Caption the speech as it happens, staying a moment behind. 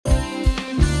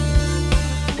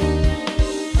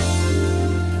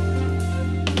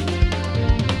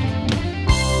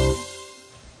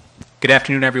Good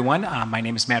afternoon, everyone. My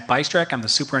name is Matt Bystrak. I'm the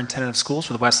Superintendent of Schools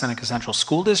for the West Seneca Central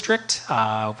School District.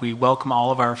 We welcome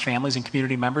all of our families and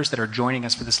community members that are joining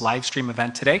us for this live stream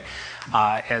event today.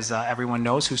 As everyone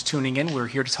knows who's tuning in, we're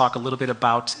here to talk a little bit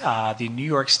about the New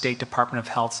York State Department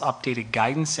of Health's updated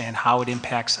guidance and how it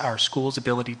impacts our schools'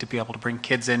 ability to be able to bring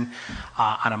kids in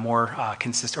on a more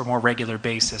consistent or more regular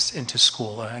basis into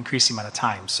school, increasing amount of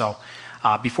time. So.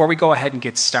 Before we go ahead and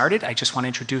get started, I just want to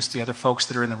introduce the other folks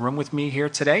that are in the room with me here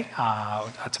today.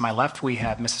 To my left, we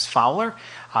have Mrs. Fowler.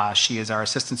 She is our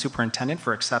Assistant Superintendent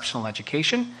for Exceptional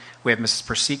Education. We have Mrs.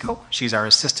 Persico. She's our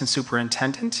Assistant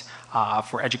Superintendent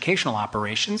for Educational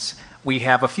Operations. We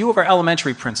have a few of our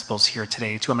elementary principals here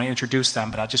today, too. I'm going to introduce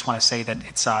them, but I just want to say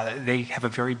that they have a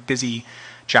very busy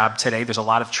job today. There's a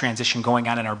lot of transition going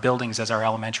on in our buildings as our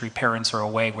elementary parents are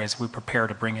away, whereas we prepare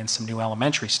to bring in some new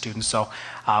elementary students. So,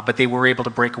 but they were able to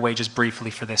break away just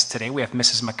briefly for this today. We have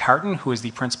Mrs. McCartan, who is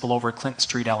the principal over at Clinton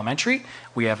Street Elementary.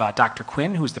 We have Dr.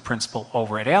 Quinn, who's the principal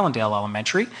over at Allendale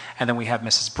Elementary. And then we have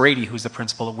Mrs. Brady, who's the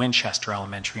principal at Winchester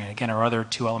Elementary. And again, our other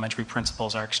two elementary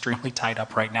principals are extremely tied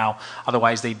up right now.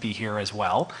 Otherwise, they'd be here as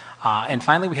well. And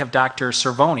finally, we have Dr.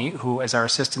 Cervoni, who is our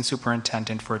Assistant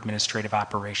Superintendent for Administrative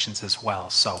Operations as well.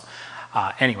 So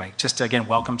anyway, just again,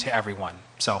 welcome to everyone.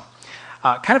 So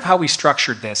kind of how we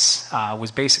structured this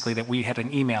was basically that we had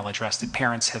an email address that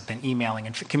parents have been emailing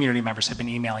and community members have been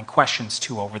emailing questions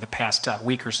to over the past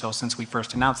week or so since we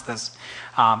first announced this.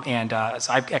 So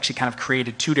I've actually kind of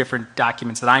created two different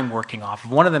documents that I'm working off.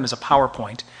 One of them is a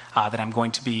PowerPoint that I'm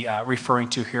going to be referring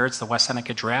to here. It's the West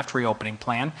Seneca Draft Reopening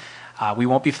Plan. We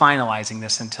won't be finalizing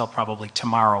this until probably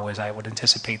tomorrow, as I would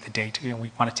anticipate the date.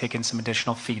 We want to take in some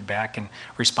additional feedback and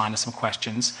respond to some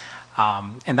questions.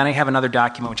 And then I have another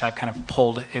document which I've kind of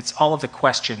pulled. It's all of the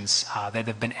questions that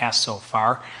have been asked so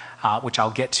far, which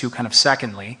I'll get to kind of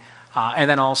secondly. And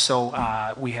then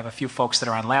also we have a few folks that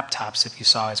are on laptops. If you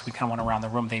saw, as we kind of went around the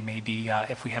room, they may be,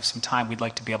 if we have some time, we'd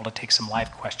like to be able to take some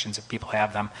live questions if people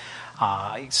have them.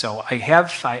 So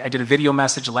I did a video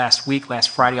message last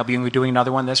Friday. I'll be doing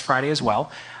another one this Friday as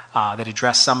well that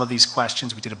addressed some of these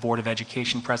questions. We did a Board of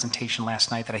Education presentation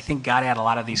last night that I think got at a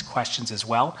lot of these questions as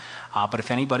well. But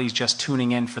if anybody's just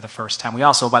tuning in for the first time, we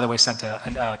also, by the way, sent a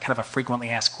kind of a frequently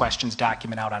asked questions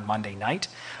document out on Monday night.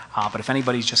 But if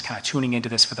anybody's just kind of tuning into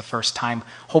this for the first time,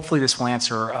 hopefully this will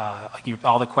answer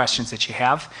all the questions that you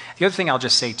have. The other thing I'll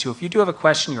just say, too, if you do have a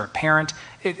question, you're a parent,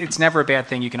 it's never a bad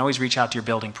thing. You can always reach out to your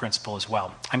building principal as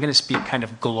well. I'm going to speak kind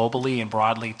of globally and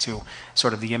broadly to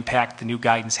sort of the impact the new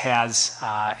guidance has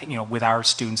with our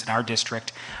students in our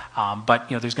district. But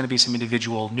there's going to be some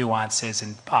individual nuances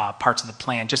and parts of the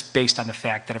plan just based on the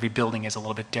fact that every building is a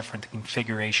little bit different, the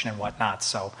configuration and whatnot.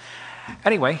 So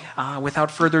anyway,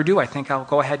 without further ado, I think I'll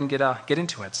go ahead and get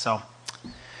into it.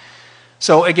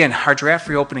 So again, our draft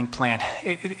reopening plan,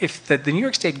 if the New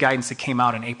York State guidance that came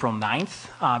out on April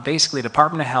 9th, basically the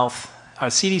Department of Health,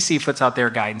 CDC puts out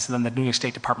their guidance, and then the New York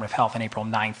State Department of Health on April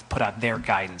 9th put out their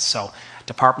guidance. So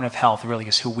Department of Health really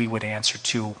is who we would answer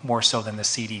to more so than the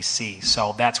CDC.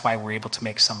 So that's why we're able to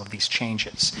make some of these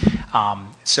changes.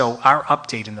 So our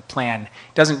update in the plan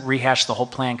doesn't rehash the whole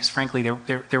plan because frankly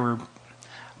there were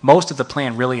most of the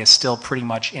plan really is still pretty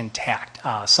much intact.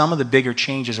 Some of the bigger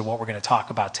changes are what we're going to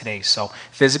talk about today. So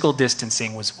physical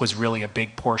distancing was really a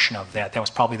big portion of that. That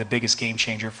was probably the biggest game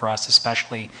changer for us,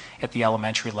 especially at the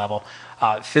elementary level.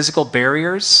 Physical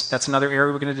barriers, that's another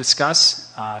area we're going to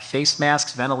discuss. Face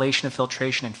masks, ventilation and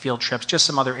filtration, and field trips, just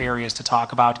some other areas to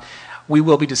talk about. We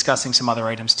will be discussing some other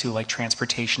items too, like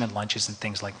transportation and lunches and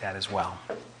things like that as well.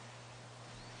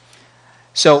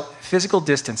 So physical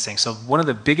distancing. So one of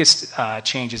the biggest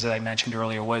changes that I mentioned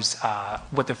earlier was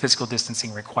what the physical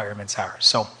distancing requirements are.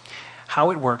 So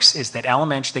how it works is that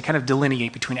they kind of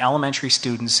delineate between elementary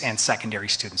students and secondary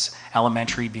students.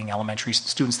 Elementary being elementary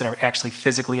students that are actually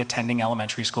physically attending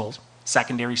elementary schools.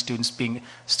 Secondary students being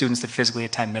students that physically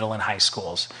attend middle and high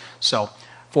schools. So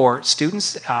for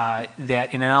students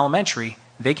that in an elementary,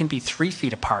 they can be 3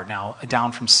 feet apart now,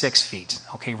 down from 6 feet,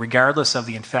 okay, regardless of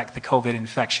the COVID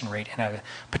infection rate in a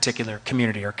particular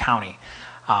community or county.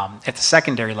 At the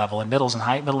secondary level, in middle and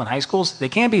high schools, they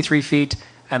can be 3 feet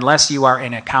unless you are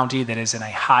in a county that is in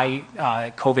a high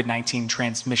COVID-19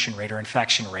 transmission rate or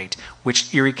infection rate,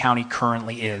 which Erie County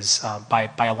currently is by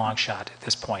a long shot at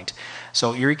this point.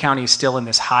 So Erie County is still in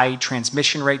this high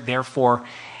transmission rate. Therefore,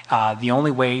 the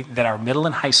only way that our middle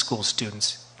and high school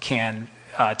students can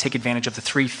take advantage of the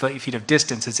 3 feet of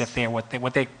distance as if they are what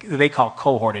they call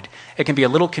cohorted. It can be a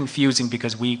little confusing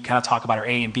because we kind of talk about our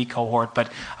A and B cohort,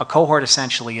 but a cohort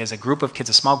essentially is a group of kids,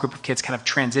 a small group of kids kind of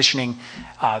transitioning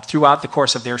throughout the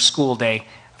course of their school day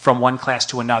from one class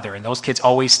to another, and those kids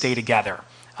always stay together.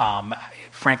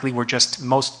 frankly,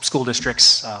 most school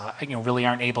districts, really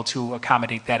aren't able to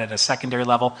accommodate that at a secondary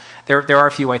level. There are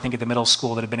a few, I think, at the middle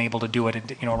school that have been able to do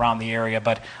it, around the area,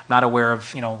 but I'm not aware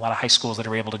of, a lot of high schools that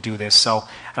are able to do this. So,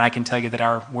 and I can tell you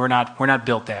that we're not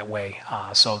built that way.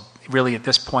 So really at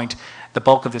this point, the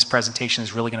bulk of this presentation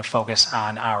is really going to focus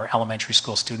on our elementary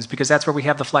school students because that's where we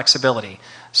have the flexibility.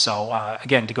 So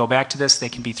again, to go back to this, they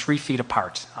can be 3 feet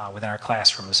apart within our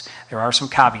classrooms. There are some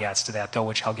caveats to that, though,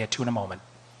 which I'll get to in a moment.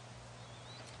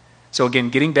 So again,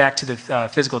 getting back to the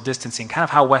physical distancing, kind of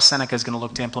how West Seneca is going to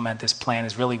look to implement this plan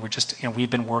is really we've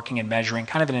been working and measuring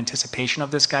kind of in anticipation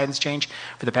of this guidance change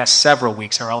for the past several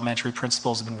weeks. Our elementary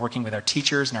principals have been working with our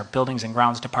teachers and our buildings and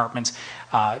grounds departments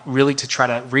really to try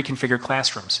to reconfigure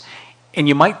classrooms. And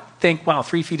you might think, wow,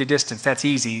 3 feet of distance, that's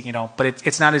easy, but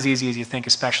it's not as easy as you think,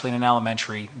 especially in an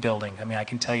elementary building. I mean, I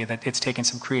can tell you that it's taken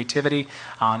some creativity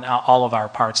on all of our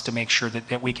parts to make sure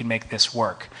that we can make this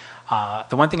work.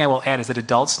 The one thing I will add is that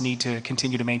adults need to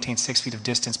continue to maintain 6 feet of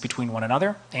distance between one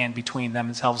another and between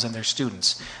themselves and their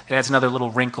students. It adds another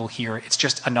little wrinkle here. It's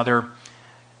just another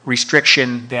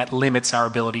restriction that limits our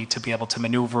ability to be able to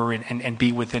maneuver and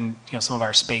be within some of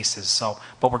our spaces. So,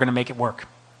 but we're going to make it work.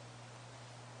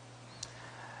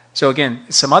 So again,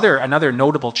 another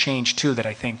notable change too that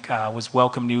I think was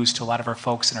welcome news to a lot of our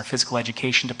folks in our physical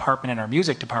education department and our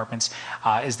music departments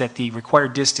is that the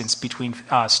required distance between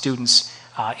students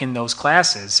in those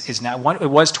classes is now it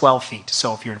was 12 feet.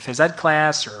 So if you're in phys ed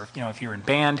class or if you're in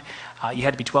band, you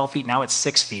had to be 12 feet. Now it's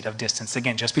 6 feet of distance.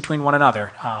 Again, just between one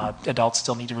another. Adults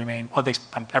still need to remain. Well,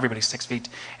 everybody's 6 feet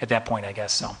at that point, I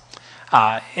guess. So.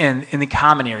 And in the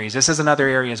common areas, this is another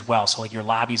area as well. So like your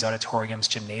lobbies, auditoriums,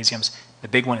 gymnasiums. The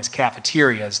big one is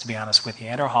cafeterias, to be honest with you,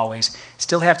 and our hallways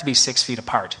still have to be 6 feet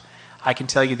apart. I can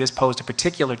tell you this posed a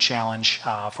particular challenge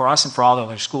for us and for all the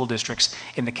other school districts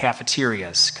in the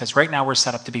cafeterias, because right now we're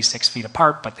set up to be 6 feet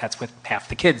apart, but that's with half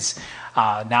the kids.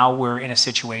 Now we're in a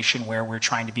situation where we're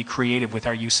trying to be creative with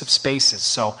our use of spaces.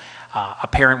 So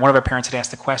one of our parents had asked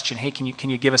the question, hey,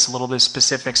 can you give us a little bit of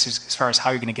specifics as far as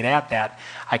how you're going to get at that?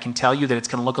 I can tell you that it's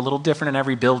going to look a little different in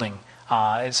every building.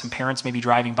 Some parents maybe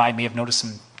driving by may have noticed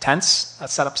some tents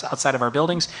set up outside of our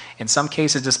buildings. In some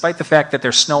cases, despite the fact that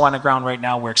there's snow on the ground right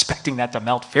now, we're expecting that to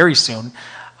melt very soon.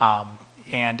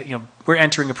 And we're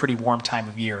entering a pretty warm time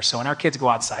of year. So when our kids go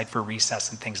outside for recess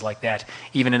and things like that,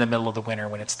 even in the middle of the winter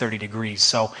when it's 30 degrees.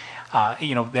 So,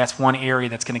 that's one area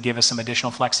that's going to give us some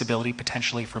additional flexibility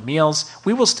potentially for meals.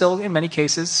 We will still, in many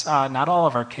cases, not all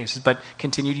of our cases, but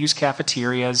continue to use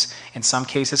cafeterias, in some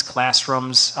cases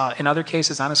classrooms, in other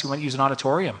cases, honestly, we might use an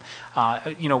auditorium.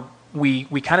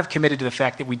 We kind of committed to the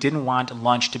fact that we didn't want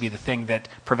lunch to be the thing that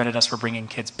prevented us from bringing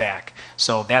kids back.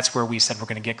 So that's where we said we're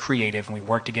going to get creative, and we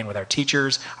worked again with our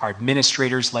teachers. Our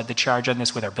administrators led the charge on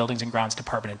this with our buildings and grounds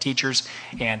department and teachers.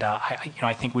 And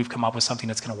I think we've come up with something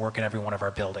that's going to work in every one of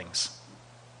our buildings.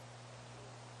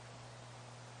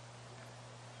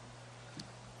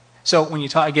 So when you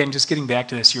talk, again, just getting back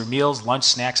to this, your meals, lunch,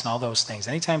 snacks, and all those things,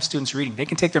 anytime students are eating, they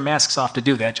can take their masks off to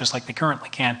do that, just like they currently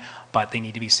can, but they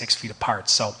need to be 6 feet apart.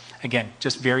 So again,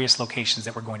 just various locations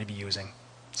that we're going to be using.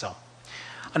 So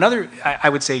another, I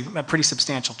would say, a pretty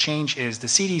substantial change is the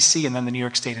CDC and then the New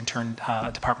York State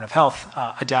Department of Health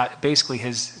basically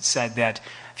has said that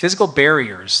physical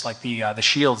barriers, like the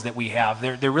shields that we have,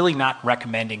 they're really not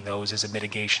recommending those as a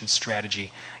mitigation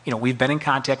strategy. We've been in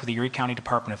contact with the Erie County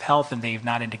Department of Health, and they've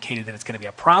not indicated that it's going to be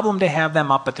a problem to have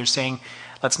them up, but they're saying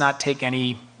let's not take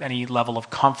any level of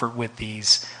comfort with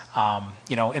these.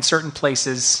 In certain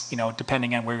places,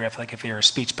 depending on where you're at, like if you're a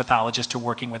speech pathologist or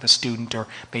working with a student, or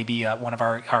maybe one of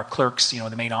our clerks,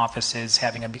 the main office is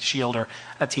having a shield or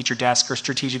a teacher desk or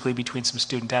strategically between some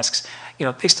student desks,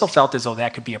 they still felt as though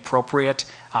that could be appropriate.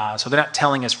 So they're not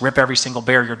telling us rip every single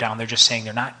barrier down. They're just saying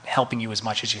they're not helping you as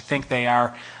much as you think they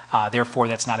are. Therefore,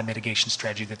 that's not a mitigation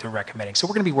strategy that they're recommending. So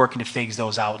we're going to be working to phase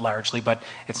those out largely, but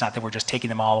it's not that we're just taking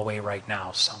them all away right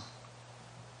now. So.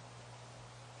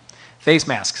 Face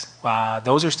masks,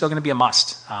 those are still going to be a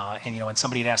must. And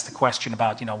somebody had asked the question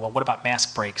about, well, what about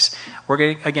mask breaks? We're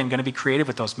going to be creative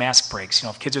with those mask breaks.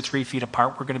 If kids are 3 feet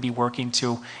apart, we're going to be working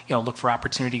to, look for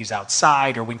opportunities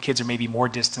outside, or when kids are maybe more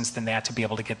distanced than that, to be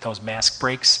able to get those mask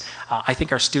breaks. I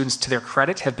think our students, to their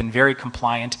credit, have been very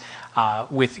compliant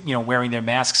with wearing their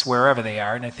masks wherever they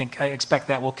are, and I expect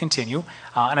that will continue.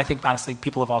 And I think honestly,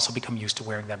 people have also become used to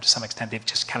wearing them to some extent. They've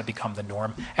just kind of become the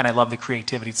norm. And I love the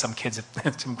creativity. Some kids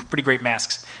have some pretty great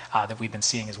masks that we've been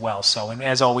seeing as well. So, and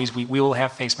as always, we will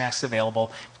have face masks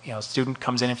available. A student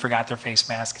comes in and forgot their face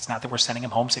mask. It's not that we're sending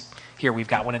them home. So here, we've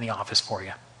got one in the office for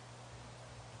you.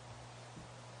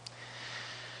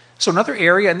 So another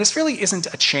area, and this really isn't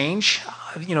a change,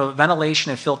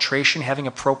 ventilation and filtration, having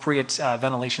appropriate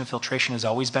ventilation and filtration has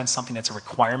always been something that's a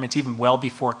requirement, even well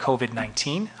before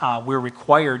COVID-19. We're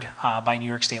required by New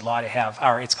York State law to have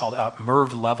it's called a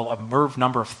MERV level, a MERV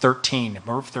number of 13,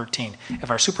 MERV 13. If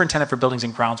our superintendent for buildings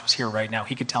and grounds was here right now,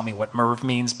 he could tell me what MERV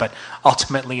means, but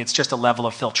ultimately it's just a level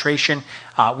of filtration.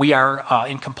 We are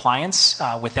in compliance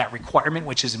with that requirement,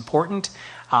 which is important.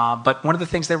 But one of the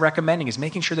things they're recommending is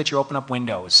making sure that you open up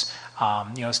windows.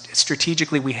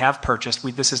 Strategically, we have purchased,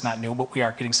 this is not new, but we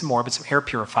are getting some more, but some air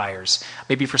purifiers,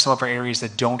 maybe for some of our areas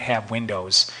that don't have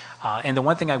windows. And the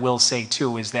one thing I will say,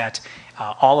 too, is that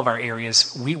all of our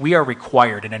areas, we are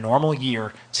required in a normal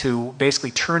year to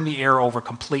basically turn the air over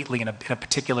completely in a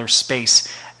particular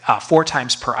space 4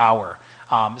 times per hour.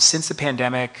 Since the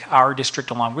pandemic, our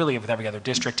district, along really with every other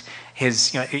district,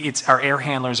 our air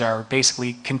handlers are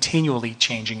basically continually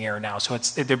changing air now. So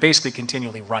they're basically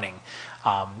continually running.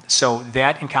 So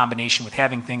that in combination with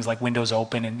having things like windows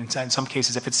open, and in some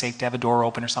cases, if it's safe to have a door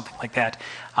open or something like that,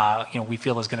 we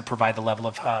feel is going to provide the level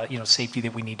of safety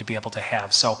that we need to be able to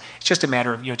have. So it's just a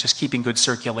matter of just keeping good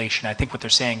circulation. I think what they're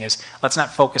saying is let's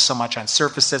not focus so much on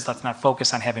surfaces. Let's not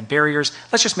focus on having barriers.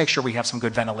 Let's just make sure we have some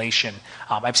good ventilation.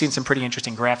 I've seen some pretty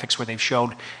interesting graphics where they've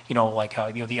showed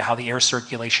how the air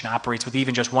circulation operates with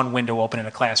even just one window open in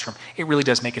a classroom. It really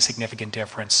does make a significant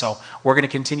difference. So we're going to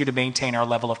continue to maintain our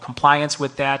level of compliance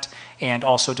with that, and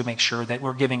also to make sure that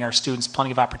we're giving our students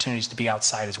plenty of opportunities to be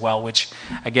outside as well, which,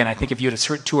 again, I think if you had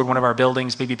toured one of our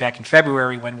buildings maybe back in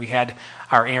February when we had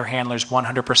our air handlers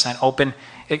 100% open,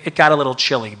 it got a little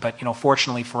chilly, but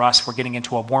fortunately for us, we're getting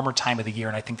into a warmer time of the year,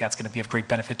 and I think that's going to be of great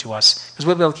benefit to us because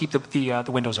we'll be able to keep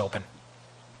the windows open.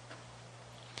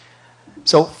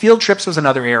 So field trips was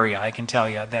another area, I can tell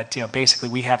you, that basically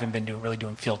we haven't been really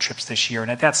doing field trips this year,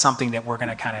 and that's something that we're going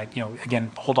to kind of,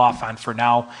 again, hold off on for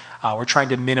now. We're trying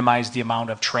to minimize the amount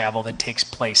of travel that takes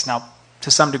place. Now, to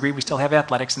some degree, we still have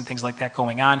athletics and things like that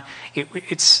going on.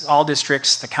 It's all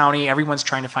districts, the county, everyone's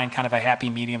trying to find kind of a happy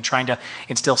medium, trying to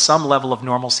instill some level of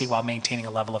normalcy while maintaining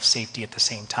a level of safety at the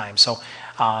same time. So,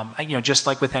 just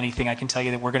like with anything, I can tell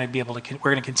you that we're going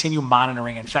to continue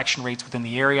monitoring infection rates within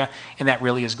the area, and that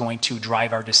really is going to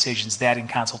drive our decisions. That in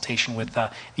consultation with the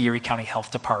Erie County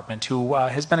Health Department, who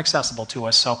has been accessible to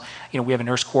us. So, we have a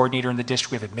nurse coordinator in the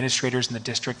district, we have administrators in the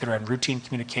district that are in routine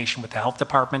communication with the health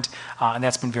department, and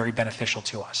that's been very beneficial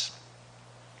to us.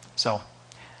 So,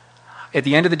 at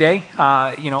the end of the day,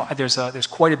 there's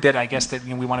quite a bit, I guess, that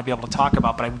we want to be able to talk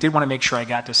about, but I did want to make sure I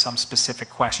got to some specific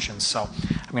questions. So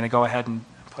I'm going to go ahead and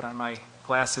put on my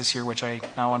glasses here, which I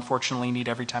now unfortunately need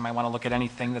every time I want to look at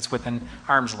anything that's within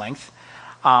arm's length.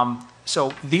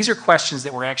 So these are questions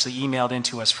that were actually emailed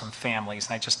into us from families,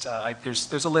 and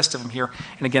there's a list of them here.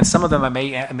 And again, some of them I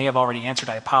may have already answered.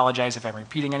 I apologize if I'm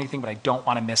repeating anything, but I don't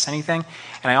want to miss anything.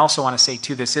 And I also want to say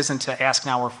too, this isn't to ask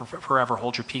now or forever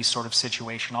hold your peace sort of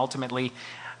situation. Ultimately,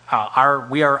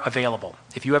 we are available.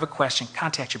 If you have a question,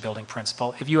 contact your building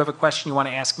principal. If you have a question you want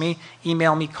to ask me,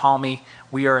 email me, call me.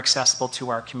 We are accessible to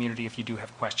our community if you do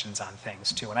have questions on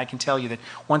things too. And I can tell you that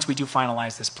once we do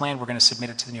finalize this plan, we're going to submit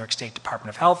it to the New York State Department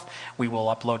of Health. We will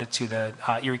upload it to the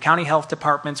Erie County Health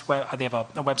Department's they have a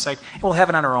website, and we'll have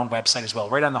it on our own website as well,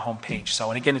 right on the home page. So,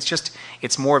 and again,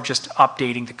 it's more of just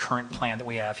updating the current plan that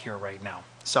we have here right now.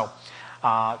 So,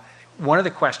 one of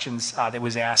the questions that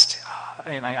was asked,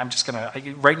 and I'm just going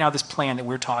to, right now this plan that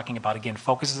we're talking about, again,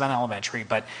 focuses on elementary,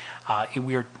 but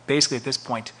we are basically at this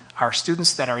point, our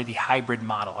students that are in the hybrid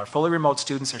model, our fully remote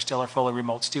students are still our fully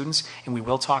remote students, and we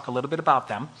will talk a little bit about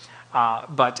them.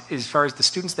 But as far as the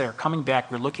students that are coming back,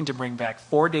 we're looking to bring back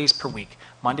 4 days per week,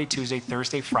 Monday, Tuesday,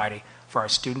 Thursday, Friday, for our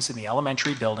students in the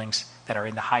elementary buildings that are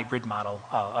in the hybrid model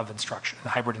of instruction, the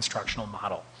hybrid instructional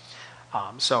model.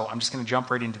 So I'm just going to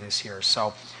jump right into this here.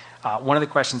 So one of the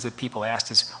questions that people asked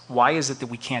is, why is it that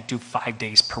we can't do 5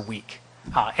 days per week?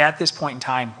 At this point in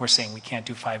time, we're saying we can't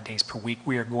do 5 days per week.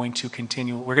 We are going to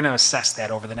continue, we're going to assess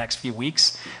that over the next few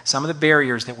weeks. Some of the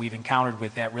barriers that we've encountered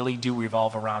with that really do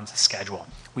revolve around the schedule.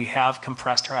 We have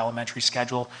compressed our elementary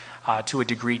schedule to a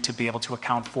degree to be able to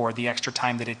account for the extra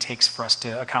time that it takes for us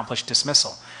to accomplish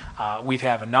dismissal. We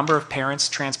have a number of parents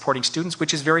transporting students,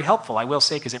 which is very helpful, I will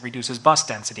say, because it reduces bus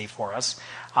density for us.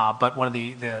 But one of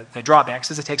the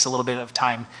drawbacks is it takes a little bit of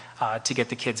time to get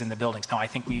the kids in the buildings. Now, I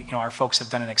think our folks have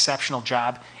done an exceptional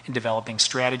job in developing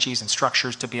strategies and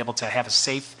structures to be able to have a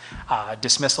safe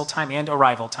dismissal time and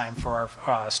arrival time for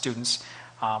our students.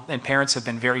 And parents have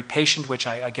been very patient, which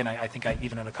I think I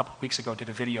even a couple of weeks ago did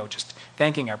a video just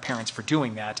thanking our parents for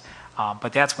doing that.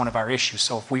 But that's one of our issues.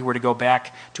 So if we were to go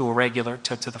back to a regular,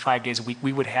 to the 5 days a week,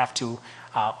 we would have to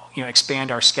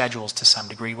expand our schedules to some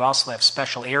degree. We also have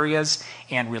special areas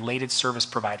and related service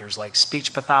providers like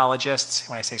speech pathologists.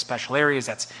 When I say special areas,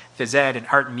 that's phys ed and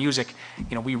art and music.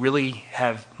 We really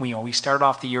have, we started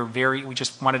off the year we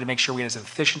just wanted to make sure we had as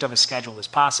efficient of a schedule as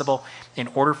possible. In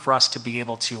order for us to be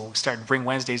able to start to bring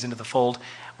Wednesdays into the fold,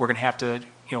 we're going to have to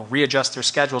readjust their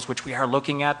schedules, which we are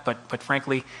looking at, but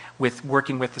frankly, with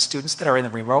working with the students that are in the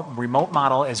remote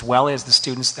model, as well as the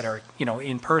students that are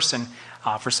in person,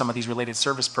 for some of these related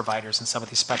service providers and some of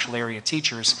these special area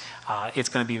teachers, it's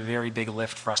going to be a very big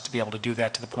lift for us to be able to do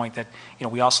that, to the point that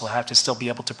we also have to still be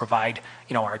able to provide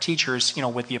our teachers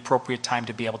with the appropriate time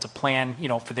to be able to plan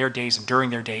for their days and during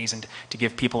their days, and to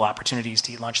give people opportunities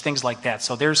to eat lunch, things like that.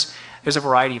 So there's a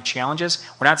variety of challenges.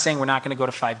 We're not saying we're not going to go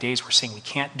to 5 days. We're saying we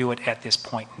can't do it at this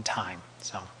point in time.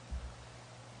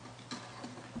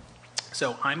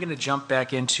 So I'm going to jump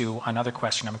back into another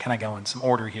question. I'm kind of going in some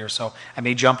order here, so I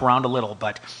may jump around a little,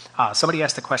 but somebody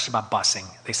asked a question about busing.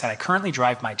 They said, I currently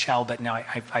drive my child, but now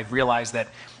I've realized that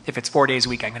if it's 4 days a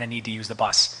week, I'm going to need to use the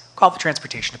bus. Call the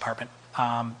transportation department.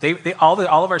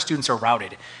 All of our students are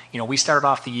routed. We started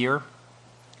off the year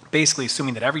basically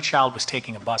assuming that every child was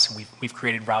taking a bus, and we've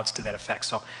created routes to that effect.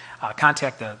 So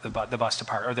contact the bus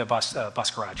department or the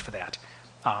bus garage for that.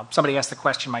 Somebody asked the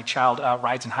question, my child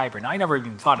rides in hybrid. Now, I never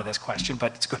even thought of this question,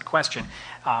 but it's a good question.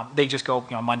 They just go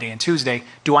Monday and Tuesday.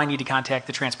 Do I need to contact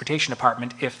the transportation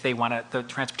department if they want the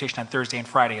transportation on Thursday and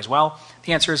Friday as well?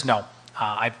 The answer is no.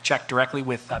 I've checked directly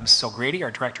with Mrs. O'Grady, our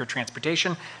Director of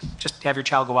Transportation. Just have your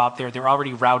child go out there. They're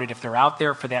already routed. If they're out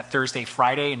there for that Thursday,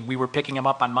 Friday, and we were picking them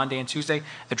up on Monday and Tuesday,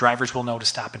 the drivers will know to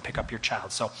stop and pick up your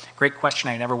child. So great question.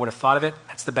 I never would have thought of it.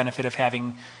 That's the benefit of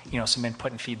having some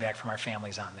input and feedback from our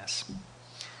families on this.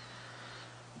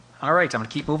 All right, I'm going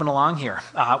to keep moving along here.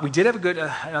 We did have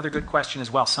another good question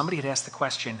as well. Somebody had asked the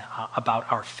question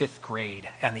about our 5th grade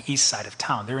on the east side of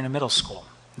town. They're in a middle school.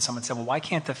 And someone said, well, why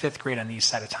can't the 5th grade on the east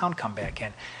side of town come back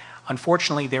in?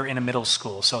 Unfortunately, they're in a middle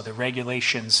school, so the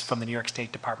regulations from the New York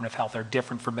State Department of Health are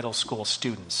different for middle school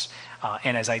students.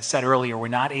 And as I said earlier, we're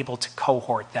not able to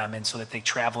cohort them in so that they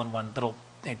travel in one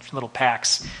little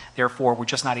packs. Therefore, we're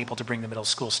just not able to bring the middle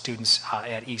school students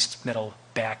at East Middle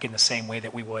back in the same way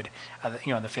that we would, the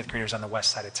 5th graders on the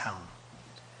west side of town.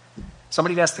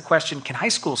 Somebody asked the question, can high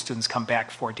school students come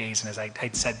back 4 days? And as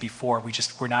I'd said before,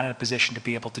 we're not in a position to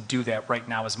be able to do that right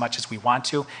now as much as we want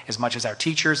to, as much as our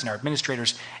teachers and our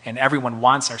administrators and everyone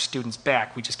wants our students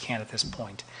back. We just can't at this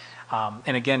point.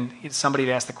 And again, somebody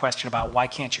asked the question about why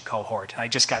can't you cohort? I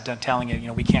just got done telling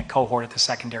you, we can't cohort at the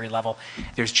secondary level.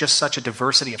 There's just such a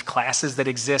diversity of classes that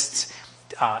exists.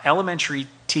 Elementary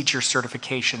teacher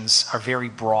certifications are very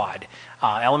broad.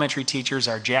 Elementary teachers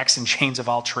are jacks and chains of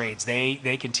all trades.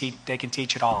 They can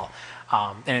teach it all,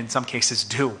 and in some cases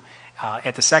do.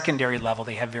 At the secondary level,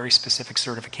 they have very specific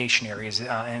certification areas.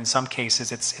 And in some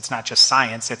cases, it's not just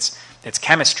science; it's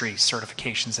chemistry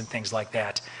certifications and things like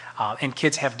that. And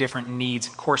kids have different needs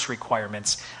and course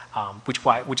requirements,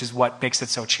 which is what makes it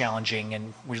so challenging.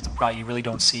 And you really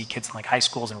don't see kids in like high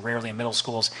schools and rarely in middle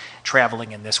schools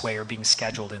traveling in this way or being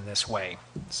scheduled in this way.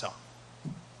 So,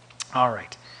 all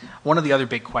right. One of the other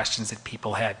big questions that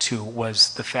people had too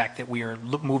was the fact that we're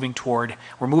moving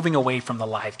away from the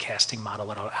live casting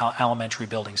model at elementary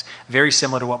buildings, very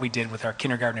similar to what we did with our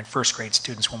kindergarten and first grade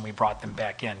students when we brought them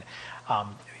back in.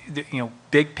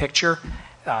 Big picture,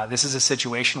 this is a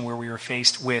situation where we were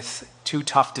faced with 2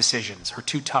 tough decisions, or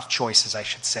 2 tough choices, I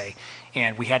should say,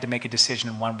 and we had to make a decision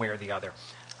in one way or the other.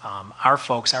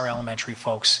 Our elementary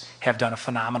folks, have done a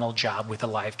phenomenal job with the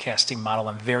live casting model.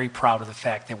 I'm very proud of the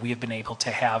fact that we have been able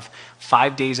to have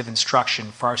 5 days of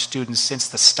instruction for our students since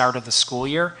the start of the school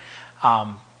year.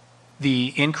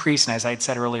 The increase, and as I had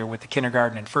said earlier with the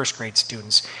kindergarten and first grade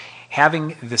students,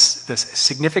 having this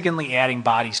significantly adding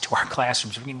bodies to our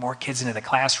classrooms, bringing more kids into the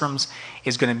classrooms,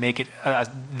 is going to make it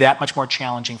that much more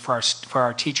challenging for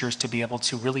our teachers to be able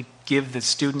to really give the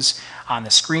students on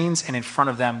the screens and in front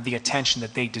of them the attention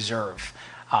that they deserve.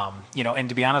 And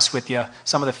to be honest with you,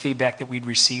 some of the feedback that we'd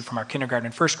received from our kindergarten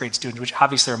and first grade students, which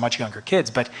obviously are much younger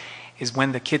kids, but is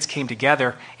when the kids came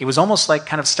together, it was almost like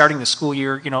kind of starting the school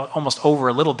year, almost over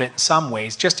a little bit in some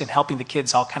ways, just in helping the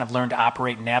kids all kind of learn to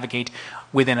operate and navigate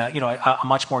within a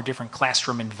much more different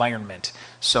classroom environment.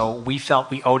 So we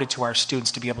felt we owed it to our students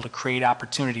to be able to create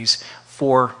opportunities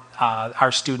for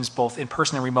our students, both in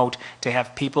person and remote, to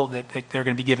have people that they're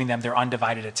going to be giving them their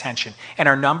undivided attention. And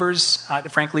our numbers,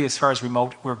 frankly, as far as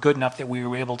remote, were good enough that we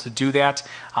were able to do that.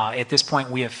 At this point,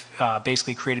 we have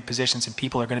basically created positions, and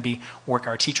people are going to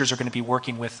our teachers are going to be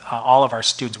working with all of our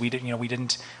students. We're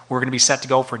going to be set to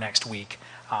go for next week.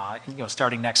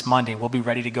 starting next Monday, we'll be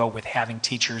ready to go with having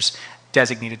teachers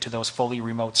designated to those fully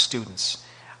remote students.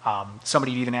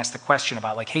 Somebody even asked the question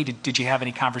about like, hey, did you have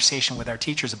any conversation with our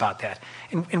teachers about that?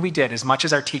 And we did. As much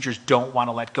as our teachers don't want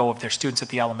to let go of their students at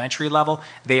the elementary level,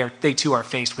 they too are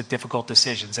faced with difficult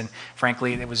decisions. And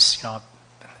frankly, it was,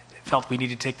 felt we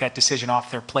needed to take that decision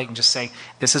off their plate and just say,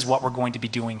 this is what we're going to be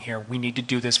doing here. We need to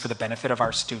do this for the benefit of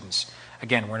our students.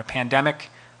 Again, we're in a pandemic.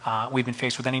 We've been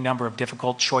faced with any number of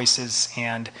difficult choices,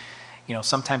 and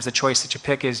sometimes the choice that you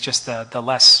pick is just the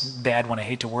less bad one. I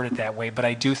hate to word it that way, but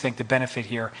I do think the benefit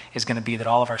here is going to be that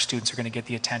all of our students are going to get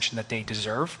the attention that they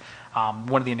deserve.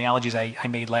 One of the analogies I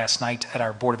made last night at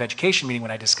our Board of Education meeting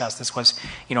when I discussed this was,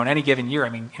 in any given year,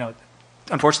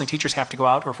 unfortunately, teachers have to go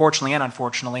out, or fortunately and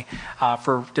unfortunately,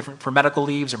 for medical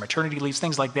leaves or maternity leaves,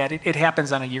 things like that. It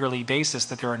happens on a yearly basis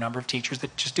that there are a number of teachers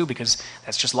that just do, because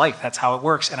that's just life. That's how it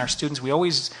works. And our students, we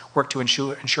always work to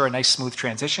ensure a nice, smooth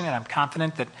transition, and I'm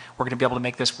confident that we're going to be able to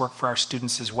make this work for our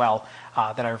students as well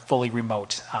that are fully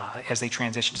remote as they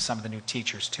transition to some of the new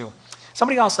teachers too.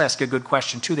 Somebody also asked a good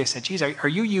question too. They said, geez, are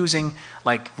you using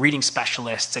like reading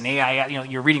specialists and AI,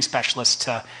 your reading specialists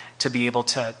to be able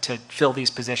to fill these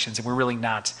positions? And we're really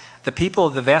not.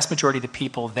 The vast majority of the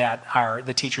people that are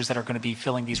the teachers that are going to be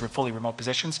filling these fully remote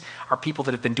positions are people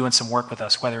that have been doing some work with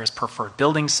us, whether it's preferred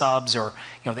building subs or,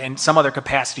 in some other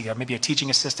capacity, or maybe a teaching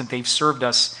assistant. They've served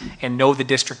us and know the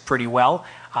district pretty well,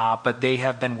 but they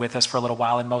have been with us for a little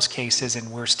while in most cases,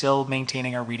 and we're still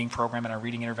maintaining our reading program and our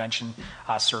reading intervention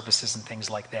services and things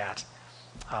like that.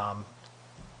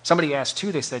 Somebody asked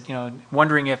too, they said,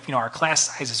 wondering if, our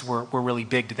class sizes were really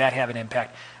big. Did that have an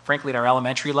impact? Frankly, at our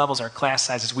elementary levels, our class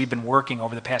sizes, we've been working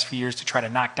over the past few years to try to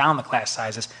knock down the class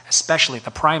sizes, especially at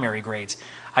the primary grades.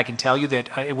 I can tell you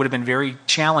that it would have been very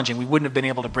challenging. We wouldn't have been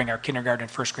able to bring our kindergarten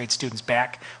and first grade students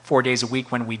back 4 days a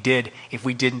week when we did if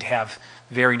we didn't have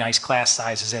very nice class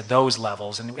sizes at those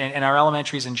levels. And our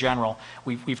elementaries in general,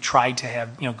 we've tried to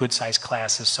have good sized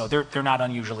classes, so they're not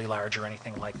unusually large or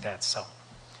anything like that. So.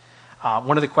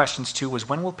 One of the questions too was,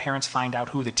 when will parents find out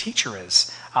who the teacher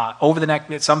is?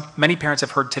 Many parents have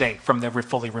heard today from the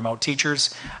fully remote teachers.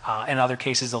 In other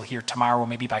cases, they'll hear tomorrow or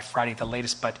maybe by Friday at the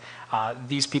latest. But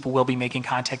these people will be making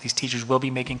contact. These teachers will be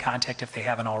making contact, if they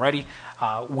haven't already,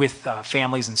 with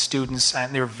families and students,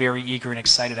 and they're very eager and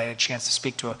excited. I had a chance to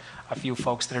speak to a few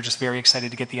folks that are just very excited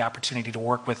to get the opportunity to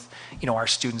work with our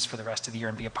students for the rest of the year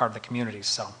and be a part of the community.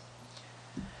 So.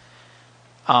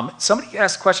 Somebody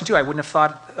asked a question too. I wouldn't have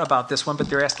thought about this one, but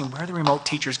they're asking where the remote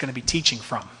teacher is going to be teaching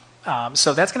from.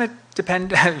 So that's going to depend,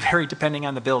 vary depending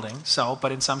on the building.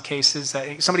 But in some cases,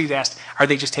 somebody asked, are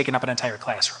they just taking up an entire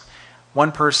classroom?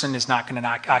 One person is not going to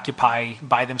occupy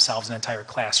by themselves an entire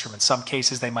classroom. In some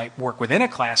cases, they might work within a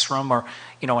classroom or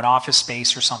an office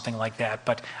space or something like that.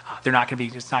 But it's not going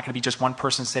to be just one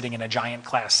person sitting in a giant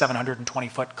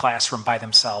 720-foot classroom by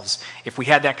themselves. If we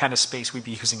had that kind of space, we'd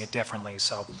be using it differently.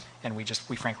 And we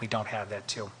frankly don't have that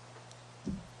too.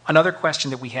 Another question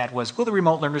that we had was, will the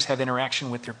remote learners have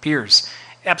interaction with their peers?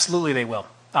 Absolutely, they will.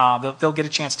 They'll get a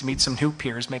chance to meet some new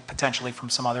peers, maybe potentially from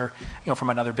some other, from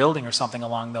another building or something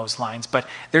along those lines. But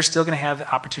they're still going to have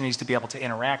opportunities to be able to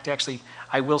interact. Actually,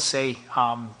 I will say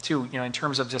too, in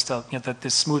terms of just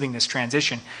smoothing this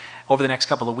transition over the next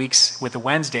couple of weeks with the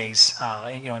Wednesdays,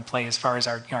 in play as far as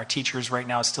our teachers right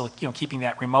now still keeping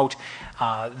that remote.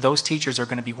 Those teachers are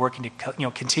going to be working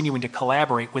to continuing to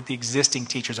collaborate with the existing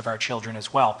teachers of our children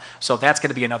as well. So that's going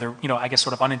to be another I guess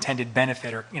sort of unintended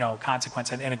benefit or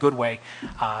consequence in a good way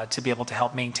to be able to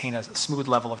help maintain a smooth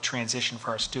level of transition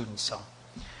for our students.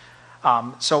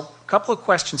 So a couple of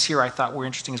questions here I thought were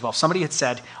interesting as well. Somebody had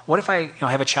said, what if I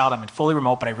have a child, I'm fully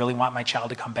remote, but I really want my child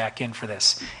to come back in for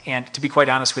this? And to be quite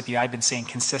honest with you, I've been saying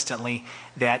consistently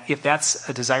that if that's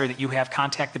a desire that you have,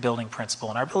 contact the building principal.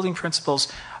 And our building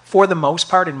principals, for the most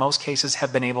part, in most cases,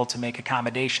 have been able to make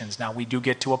accommodations. Now, we do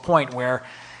get to a point where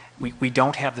we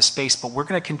don't have the space, but we're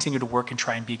going to continue to work and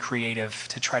try and be creative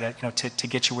to try to, to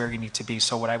get you where you need to be.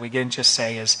 So what I would again just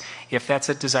say is, if that's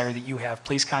a desire that you have,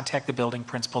 please contact the building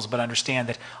principals, but understand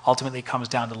that ultimately it comes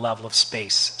down to level of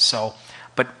space.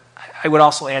 But I would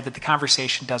also add that the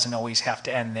conversation doesn't always have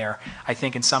to end there. I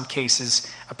think in some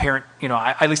cases, a parent,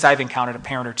 at least I've encountered a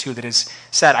parent or two that has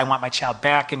said, I want my child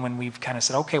back, and when we've kind of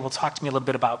said, okay, well, talk to me a little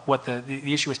bit about what the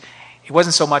issue is, it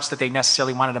wasn't so much that they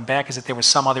necessarily wanted them back as that there was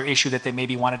some other issue that they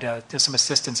maybe wanted some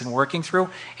assistance in working through.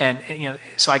 And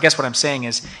so I guess what I'm saying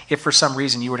is, if for some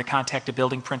reason you were to contact a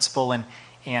building principal and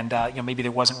maybe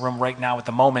there wasn't room right now at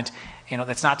the moment,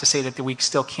 that's not to say that we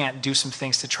still can't do some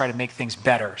things to try to make things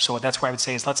better. So that's why I would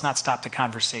say is, let's not stop the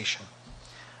conversation.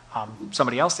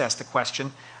 Somebody else asked the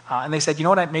question, and they said, you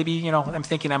know what, maybe, I'm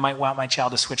thinking I might want my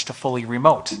child to switch to fully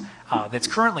remote. That's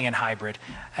currently in hybrid.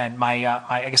 And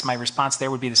I guess my response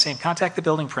there would be the same. Contact the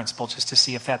building principal just to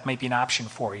see if that might be an option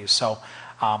for you. So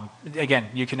again,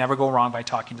 you can never go wrong by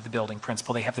talking to the building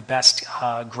principal. They have the best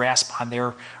grasp on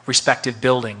their respective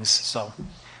buildings. So,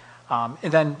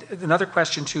 and then another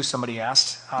question too somebody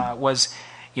asked was,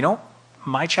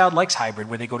 my child likes hybrid,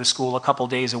 where they go to school a couple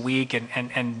days a week and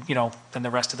then the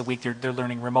rest of the week they're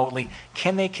learning remotely.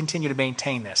 Can they continue to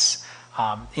maintain this?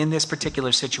 In this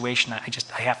particular situation,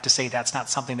 I have to say that's not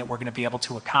something that we're going to be able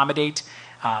to accommodate.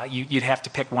 You'd have to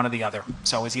pick one or the other.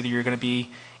 So it's either you're going to be,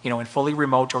 in fully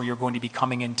remote, or you're going to be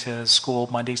coming into school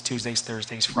Mondays, Tuesdays,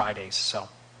 Thursdays, Fridays. So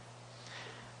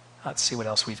let's see what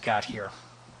else we've got here.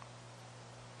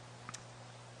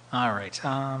 All right.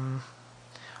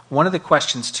 One of the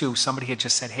questions too, somebody had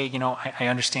just said, hey, I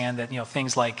understand that,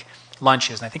 things like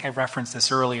lunches, and I think I referenced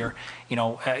this earlier,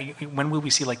 when will we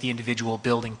see like the individual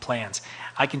building plans?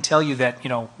 I can tell you that,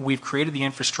 we've created the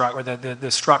infrastructure, or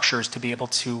the structures to be able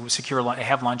to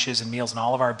have lunches and meals in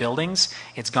all of our buildings.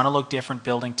 It's going to look different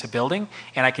building to building,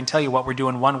 and I can tell you what we're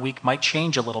doing one week might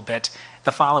change a little bit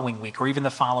the following week or even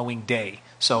the following day.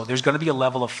 So there's going to be a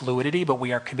level of fluidity, but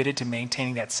we are committed to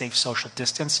maintaining that safe social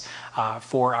distance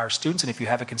for our students. And if you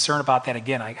have a concern about that,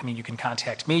 again, I mean, you can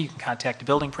contact me, you can contact the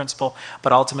building principal,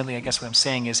 but ultimately, I guess what I'm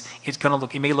saying is it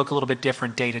may look a little bit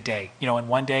different day to day. In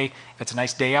one day, if it's a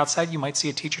nice day outside, you might see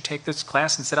a teacher take this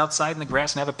class and sit outside in the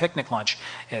grass and have a picnic lunch.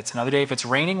 It's another day, if it's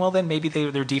raining, well, then maybe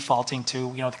they're defaulting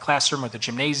to, the classroom or the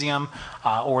gymnasium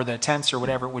or the tents or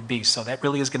whatever it would be. So that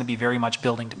really is going to be very much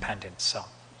building dependent. So.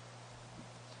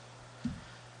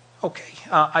 Okay,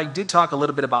 I did talk a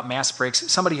little bit about mask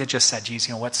breaks. Somebody had just said, geez,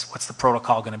 what's the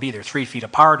protocol going to be? They're 3 feet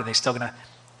apart. Are they still going to...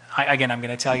 Again, I'm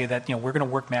going to tell you that, we're going to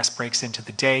work mask breaks into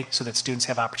the day so that students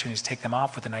have opportunities to take them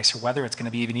off with the nicer weather. It's going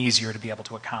to be even easier to be able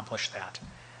to accomplish that.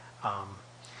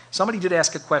 Somebody did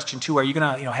ask a question too, are you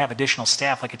going to have additional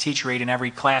staff, like a teacher aide in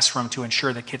every classroom to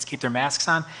ensure that kids keep their masks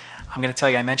on? I'm going to tell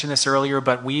you, I mentioned this earlier,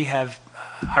 but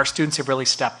our students have really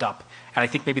stepped up. And I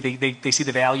think maybe they see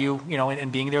the value,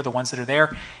 in being there, the ones that are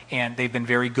there, and they've been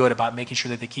very good about making sure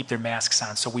that they keep their masks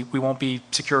on. So we won't be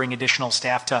securing additional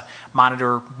staff to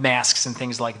monitor masks and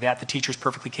things like that. The teacher's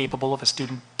perfectly capable, if a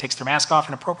student takes their mask off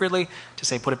inappropriately, to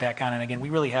say put it back on. And again, we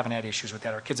really haven't had issues with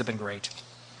that. Our kids have been great.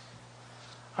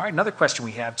 All right, another question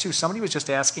we have too. Somebody was just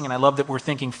asking, and I love that we're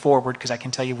thinking forward, because I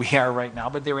can tell you we are right now,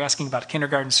 but they were asking about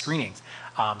kindergarten screenings.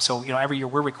 So every year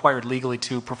we're required legally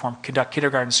to conduct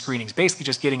kindergarten screenings, basically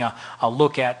just getting a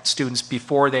look at students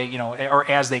before they, or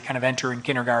as they kind of enter in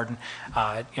kindergarten.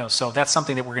 So that's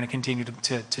something that we're going to continue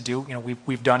to do.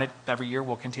 We've done it every year.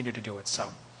 We'll continue to do it. So.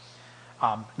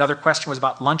 Another question was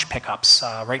about lunch pickups.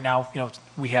 Right now,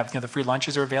 we have the free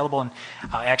lunches are available, and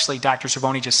actually, Dr.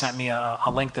 Cervoni just sent me a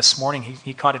link this morning.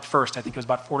 He caught it first. I think it was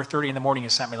about 4:30 in the morning. He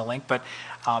sent me the link, but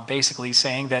basically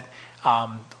saying that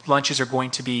lunches are going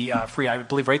to be free. I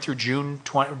believe right through June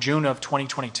of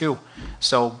 2022.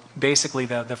 So basically,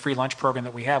 the free lunch program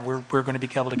that we have, we're going to be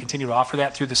able to continue to offer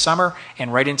that through the summer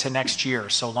and right into next year.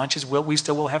 So lunches we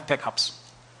still will have pickups.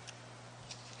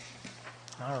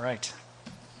 All right.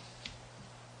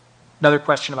 Another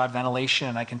question about ventilation,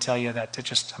 and I can tell you that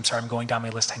I'm sorry, I'm going down my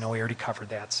list. I know we already covered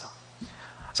that. So,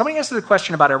 somebody asked the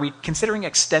question about, are we considering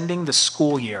extending the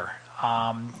school year?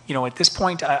 At this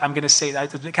point, I'm going to say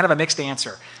that kind of a mixed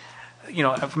answer.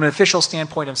 From an official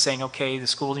standpoint, I'm saying, okay, the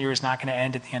school year is not going to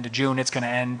end at the end of June. It's going to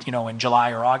end, in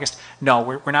July or August. No,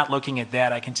 we're not looking at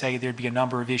that. I can tell you there'd be a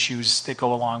number of issues that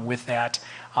go along with that.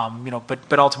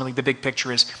 But ultimately, the big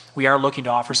picture is we are looking to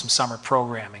offer some summer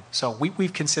programming. So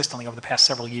we've consistently, over the past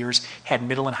several years, had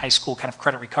middle and high school kind of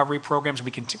credit recovery programs. We're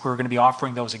going to be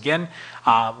offering those again.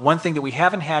 One thing that we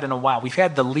haven't had in a while, we've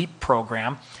had the LEAP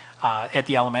program at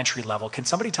the elementary level. Can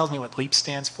somebody tell me what LEAP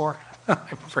stands for?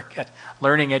 I forget.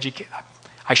 Learning Education.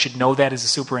 I should know that as a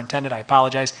superintendent. I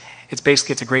apologize.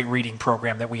 It's a great reading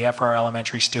program that we have for our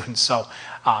elementary students. So,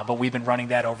 but we've been running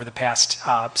that over the past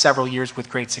several years with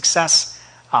great success.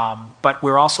 But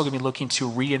we're also going to be looking to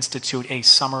reinstitute a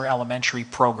summer elementary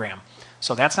program.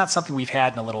 So that's not something we've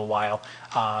had in a little while.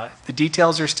 The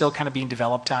details are still kind of being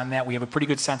developed on that. We have a pretty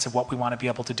good sense of what we want to be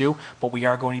able to do, but we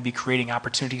are going to be creating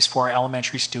opportunities for our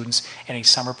elementary students in a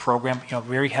summer program.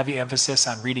 Very heavy emphasis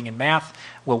on reading and math.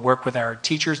 We'll work with our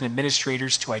teachers and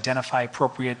administrators to identify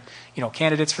appropriate,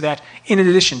 candidates for that, in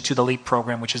addition to the LEAP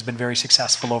program, which has been very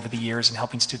successful over the years in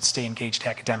helping students stay engaged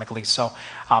academically. So,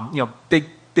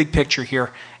 big picture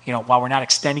here, while we're not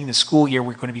extending the school year,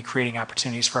 we're going to be creating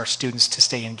opportunities for our students to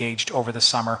stay engaged over the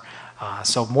summer.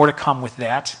 So more to come with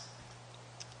that.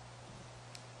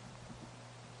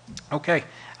 Okay.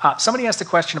 Somebody asked a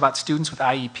question about students with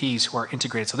IEPs who are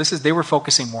integrated. So they were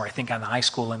focusing more, I think, on the high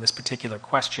school in this particular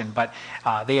question, but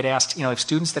they had asked, if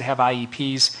students that have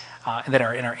IEPs that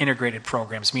are in our integrated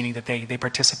programs, meaning that they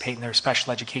participate in their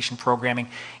special education programming,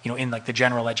 in like the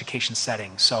general education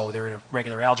setting. So they're in a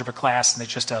regular algebra class, and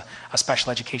there's just a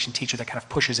special education teacher that kind of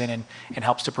pushes in and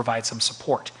helps to provide some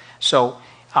support. So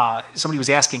somebody was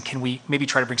asking, can we maybe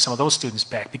try to bring some of those students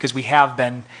back? Because we have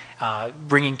been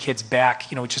bringing kids back,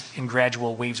 just in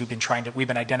gradual waves. We've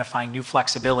been identifying new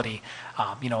flexibility,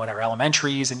 in our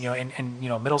elementaries and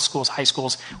middle schools, high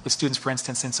schools, with students, for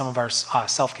instance, in some of our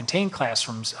self-contained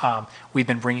classrooms. We've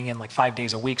been bringing in like 5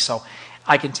 days a week. So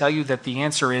I can tell you that the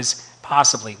answer is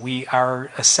possibly. We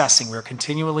are assessing. We're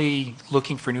continually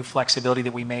looking for new flexibility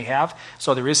that we may have.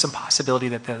 So there is some possibility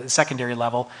that the secondary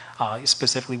level,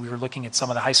 specifically, we were looking at some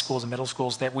of the high schools and middle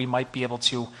schools, that we might be able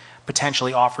to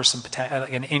potentially offer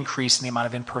an increase in the amount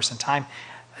of in-person time.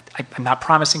 I'm not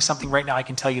promising something right now. I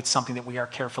can tell you it's something that we are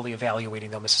carefully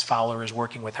evaluating, though. Mrs. Fowler is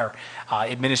working with our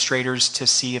administrators to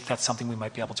see if that's something we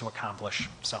might be able to accomplish.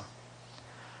 So.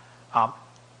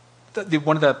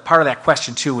 Part of that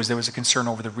question too was there was a concern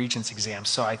over the Regents exams.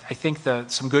 So I think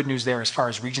some good news there as far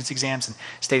as Regents exams and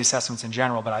state assessments in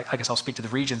general, but I guess I'll speak to the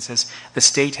Regents, is the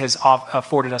state has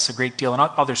afforded us a great deal, and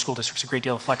other school districts, a great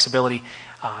deal of flexibility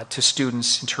to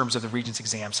students in terms of the Regents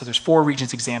exams. So there's 4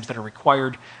 Regents exams that are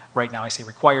required right now. I say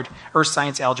required: Earth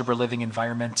Science, Algebra, Living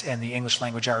Environment, and the English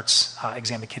Language Arts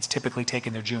exam that kids typically take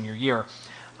in their junior year.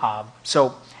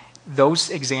 So those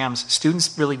exams,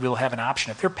 students really will have an option.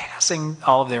 If they're passing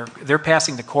they're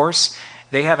passing the course,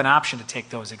 they have an option to take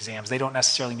those exams. They don't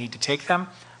necessarily need to take them.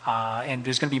 And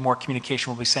there's going to be more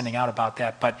communication we'll be sending out about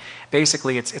that. But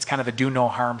basically, it's kind of a do no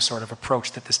harm sort of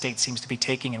approach that the state seems to be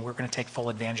taking, and we're going to take full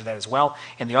advantage of that as well.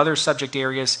 In the other subject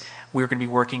areas, we're going to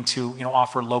be working to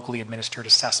offer locally administered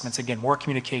assessments. Again, more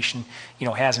communication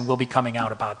has and will be coming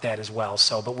out about that as well.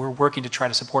 So, but we're working to try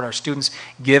to support our students,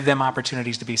 give them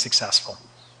opportunities to be successful.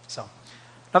 So,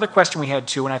 another question we had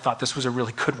too, and I thought this was a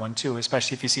really good one too,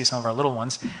 especially if you see some of our little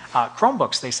ones.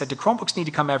 Chromebooks. They said, do Chromebooks need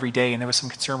to come every day? And there was some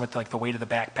concern with like the weight of the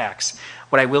backpacks.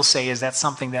 What I will say is that's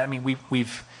something that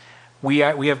we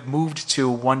have moved to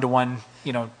one-to-one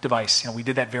device. We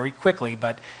did that very quickly,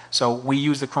 but so we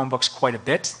use the Chromebooks quite a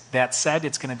bit. That said,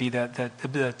 it's going to be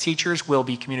the teachers will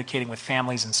be communicating with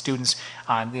families and students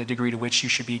on the degree to which you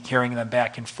should be carrying them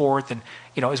back and forth, and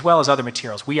as well as other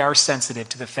materials. We are sensitive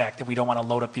to the fact that we don't want to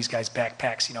load up these guys'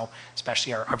 backpacks,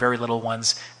 especially our very little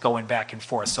ones going back and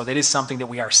forth. So that is something that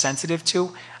we are sensitive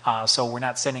to. So we're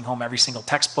not sending home every single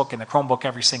textbook and the Chromebook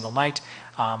every single night,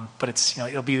 but it's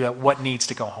it'll be what needs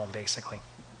to go home basically.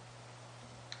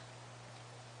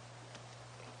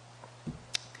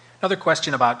 Another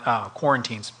question about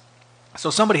quarantines. So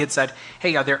somebody had said,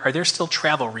 hey, are there still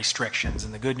travel restrictions?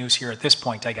 And the good news here at this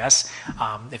point, I guess,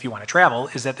 if you want to travel,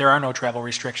 is that there are no travel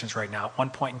restrictions right now. At one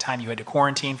point in time, you had to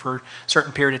quarantine for a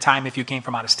certain period of time if you came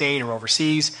from out of state or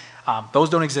overseas.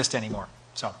 Those don't exist anymore.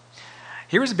 So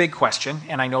here's a big question,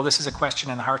 and I know this is a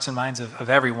question in the hearts and minds of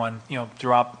everyone,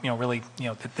 throughout, really,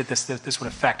 that this would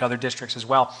affect other districts as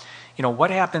well.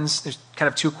 What happens, there's kind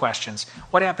of 2 questions.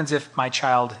 What happens if my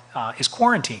child is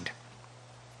quarantined?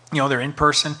 They're in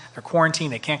person, they're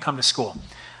quarantined, they can't come to school.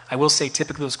 I will say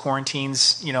typically those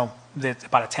quarantines, that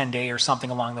about a 10-day or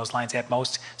something along those lines at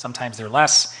most. Sometimes they're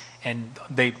less, and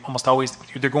they're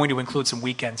going to include some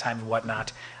weekend time and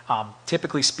whatnot.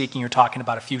 Typically speaking, you're talking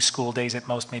about a few school days at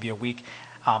most, maybe a week.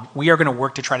 We are going to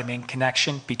work to try to make a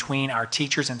connection between our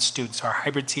teachers and students,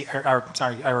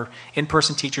 our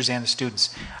in-person teachers and the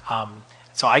students.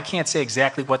 So I can't say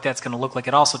exactly what that's going to look like.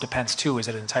 It also depends too. Is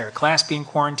it an entire class being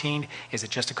quarantined? Is it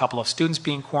just a couple of students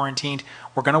being quarantined?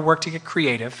 We're going to work to get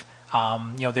creative.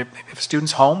 If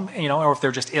students home, or if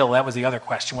they're just ill, that was the other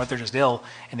question. What if they're just ill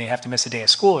and they have to miss a day of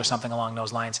school or something along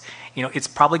those lines? It's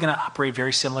probably going to operate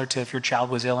very similar to if your child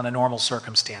was ill in a normal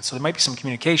circumstance. So there might be some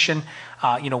communication,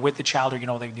 with the child,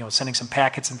 or sending some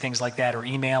packets and things like that, or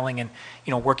emailing and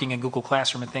working in Google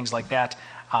Classroom and things like that.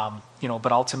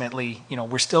 But ultimately,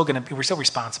 we're still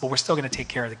responsible. We're still going to take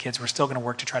care of the kids. We're still going to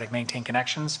work to try to maintain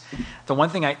connections. The one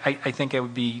thing I think I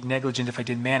would be negligent if I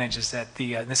didn't manage is that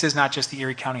this is not just the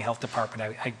Erie County Health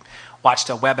Department. I watched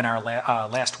a webinar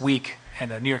last week,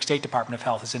 and the New York State Department of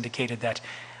Health has indicated that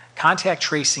contact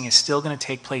tracing is still going to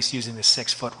take place using the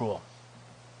 6-foot rule.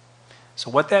 So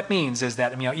what that means is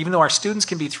that even though our students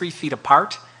can be 3 feet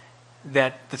apart,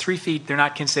 that the 3 feet, they're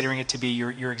not considering it to be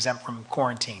you're exempt from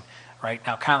quarantine. Right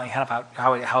now, kind of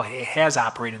how it has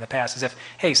operated in the past is if,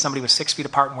 hey, somebody was 6 feet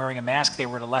apart and wearing a mask, they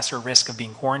were at a lesser risk of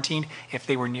being quarantined if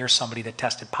they were near somebody that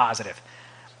tested positive.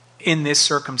 in this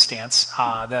circumstance,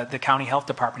 the county health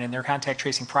department in their contact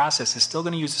tracing process is still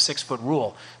going to use the 6-foot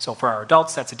rule. So for our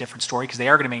adults, that's a different story because they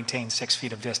are going to maintain 6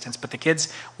 feet of distance, but the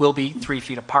kids will be 3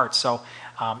 feet apart. So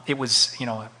it was,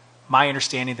 my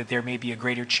understanding that there may be a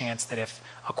greater chance that if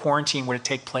a quarantine were to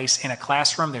take place in a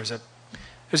classroom, there's a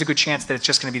good chance that it's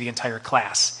just going to be the entire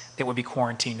class that would be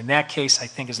quarantined. In that case, I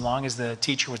think as long as the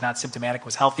teacher was not symptomatic,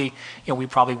 was healthy, we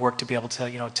probably work to be able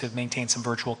to, to maintain some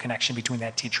virtual connection between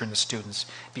that teacher and the students.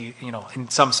 In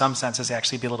some senses,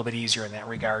 actually be a little bit easier in that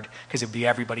regard because it would be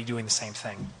everybody doing the same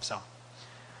thing. So,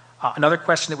 another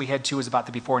question that we had too is about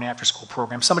the before and after school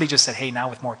program. Somebody just said, hey, now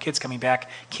with more kids coming back,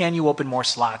 can you open more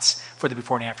slots for the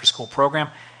before and after school program?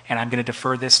 And I'm going to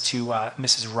defer this to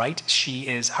Mrs. Wright. She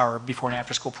is our before and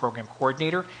after school program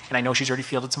coordinator, and I know she's already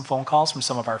fielded some phone calls from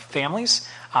some of our families.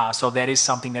 So that is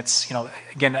something that's,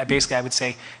 again, basically I would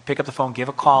say pick up the phone, give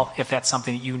a call if that's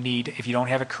something that you need. If you don't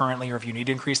have it currently or if you need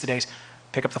to increase the days,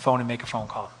 pick up the phone and make a phone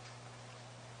call.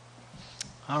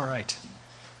 All right.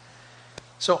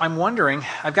 So I'm wondering,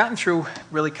 I've gotten through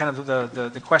really kind of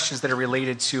the questions that are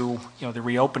related to the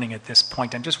reopening at this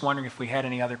point. I'm just wondering if we had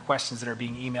any other questions that are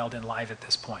being emailed in live at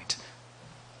this point.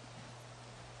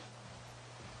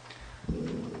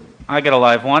 I got a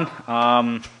live one.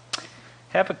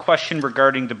 Have a question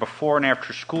regarding the before and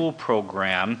after school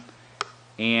program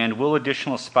and will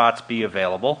additional spots be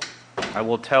available? I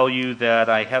will tell you that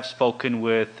I have spoken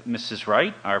with Mrs.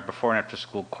 Wright, our before and after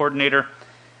school coordinator,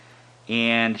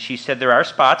 and she said there are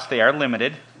spots, they are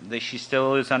limited. She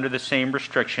still is under the same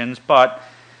restrictions, but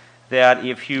that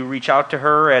if you reach out to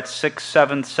her at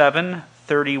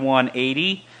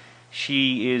 677-3180,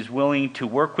 she is willing to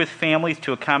work with families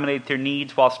to accommodate their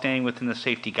needs while staying within the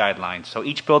safety guidelines. So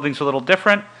each building's a little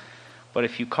different, but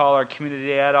if you call our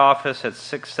community ad office at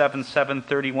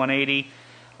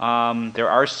 677-3180, there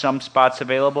are some spots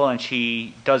available, and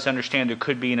she does understand there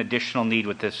could be an additional need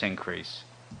with this increase.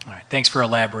 All right, thanks for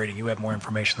elaborating. You have more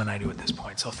information than I do at this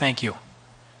point, so thank you.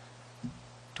 Do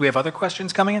we have other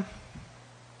questions coming in?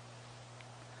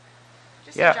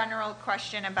 Just a general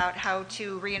question about how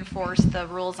to reinforce the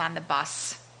rules on the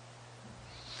bus.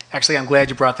 Actually, I'm glad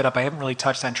you brought that up. I haven't really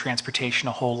touched on transportation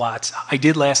a whole lot. I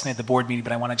did last night at the board meeting,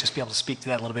 but I want to just be able to speak to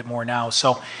that a little bit more now.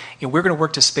 So, we're going to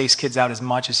work to space kids out as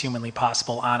much as humanly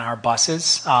possible on our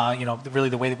buses. Really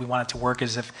the way that we want it to work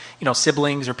is if,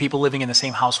 siblings or people living in the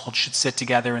same household should sit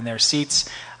together in their seats.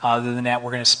 Other than that,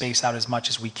 we're going to space out as much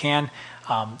as we can.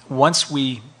 Once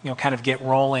we kind of get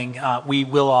rolling, we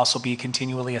will also be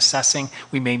continually assessing.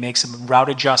 We may make some route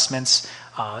adjustments,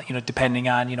 depending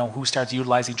on who starts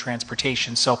utilizing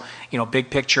transportation. So big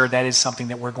picture, that is something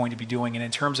that we're going to be doing. And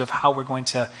in terms of how we're going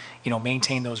to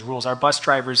maintain those rules, our bus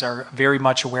drivers are very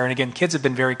much aware. And again, kids have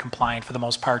been very compliant for the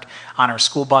most part on our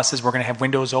school buses. We're going to have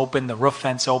windows open, the roof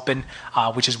vents open,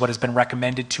 which is what has been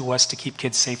recommended to us to keep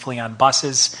kids safely on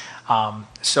buses.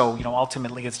 So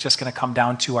ultimately, it's just going to come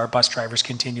down to our bus drivers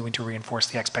continuing to reinforce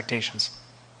the expectations.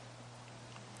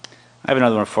 I have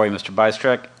another one for you, Mr.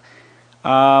 Bystrak.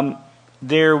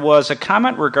 There was a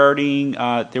comment regarding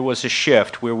there was a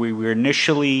shift where we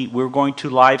were going to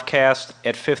live cast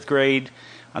at 5th grade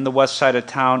on the west side of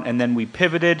town, and then we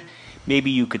pivoted.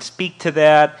 Maybe you could speak to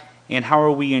that, and how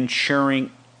are we ensuring,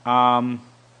 to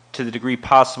the degree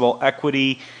possible,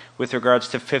 equity with regards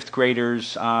to 5th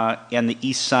graders on the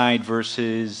east side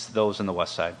versus those on the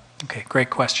west side? Okay, great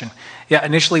question. Yeah,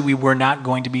 initially we were not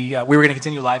going to be, we were going to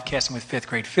continue live casting with 5th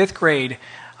grade. 5th grade,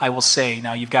 I will say,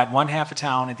 now you've got one half of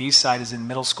town, and the east side is in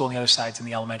middle school, and the other side is in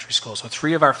the elementary school. So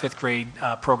 3 of our 5th grade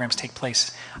programs take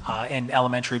place in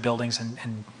elementary buildings,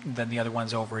 and then the other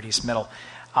one's over at East Middle.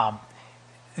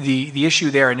 The issue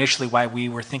there initially, why we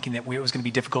were thinking that it was going to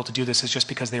be difficult to do this, is just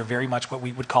because they're very much what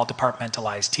we would call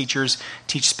departmentalized. Teachers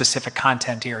teach specific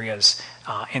content areas,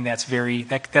 and that's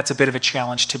a bit of a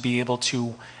challenge to be able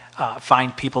to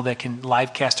find people that can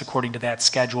live cast according to that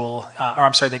schedule,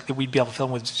 that we'd be able to film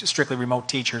with strictly remote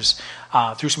teachers.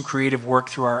 Through some creative work,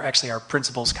 through our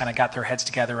principals kind of got their heads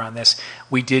together on this.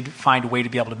 We did find a way to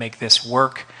be able to make this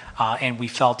work. And we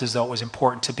felt as though it was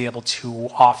important to be able to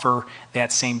offer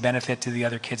that same benefit to the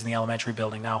other kids in the elementary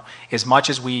building. Now, as much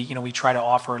as we try to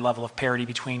offer a level of parity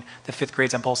between the 5th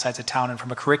grades on both sides of town, and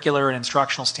from a curricular and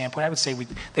instructional standpoint, I would say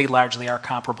they largely are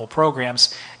comparable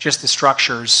programs. Just the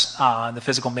structures, the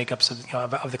physical makeups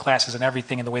of the classes and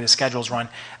everything, and the way the schedules run,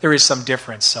 there is some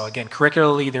difference. So again,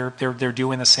 curricularly, they're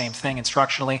doing the same thing.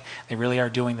 Instructionally, they really are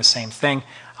doing the same thing.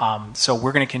 So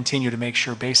we're going to continue to make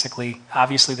sure, basically,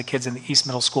 obviously the kids in the East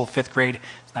Middle School, 5th grade,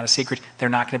 it's not a secret, they're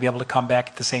not going to be able to come back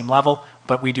at the same level,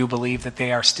 but we do believe that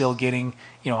they are still getting,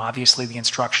 obviously the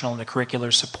instructional and the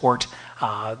curricular support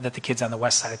that the kids on the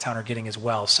west side of town are getting as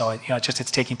well. So,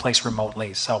 it's taking place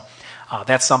remotely. So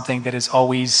that's something that is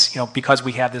always, because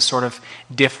we have this sort of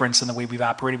difference in the way we've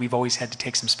operated, we've always had to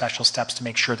take some special steps to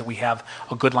make sure that we have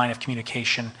a good line of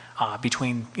communication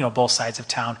between, both sides of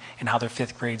town and how their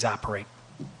 5th grades operate.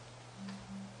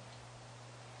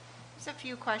 There's a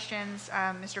few questions,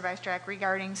 Mr. Bystrak,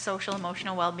 regarding social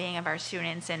emotional well-being of our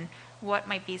students and what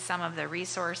might be some of the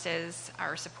resources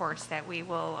or supports that we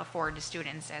will afford to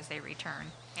students as they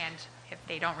return, and if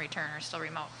they don't return, are still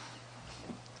remote.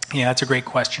 Yeah, that's a great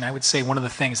question. I would say one of the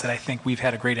things that I think we've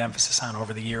had a great emphasis on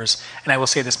over the years, and I will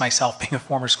say this myself, being a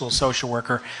former school social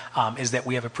worker, is that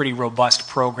we have a pretty robust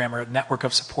program or network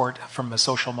of support from a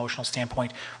social emotional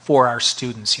standpoint for our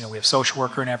students. We have social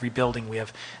worker in every building. We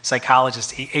have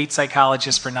psychologists, 8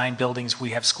 psychologists for 9 buildings. We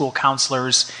have school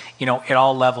counselors, at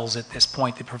all levels at this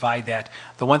point that provide that.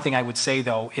 The one thing I would say,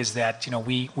 though, is that,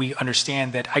 we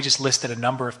understand that I just listed a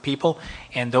number of people,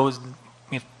 and those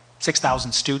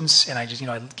 6,000 students, and I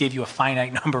gave you a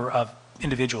finite number of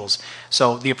individuals.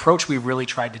 So the approach we really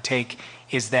tried to take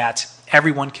is that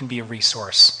everyone can be a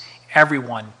resource.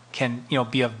 Everyone can,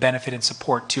 be of benefit and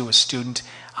support to a student.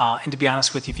 And to be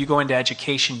honest with you, if you go into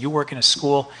education, you work in a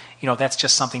school, that's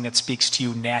just something that speaks to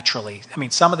you naturally. I mean,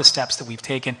 some of the steps that we've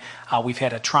taken, we've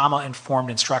had a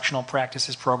trauma-informed instructional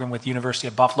practices program with University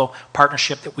of Buffalo,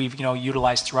 partnership that we've,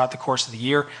 utilized throughout the course of the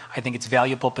year. I think it's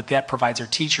valuable, but that provides our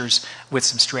teachers with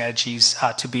some strategies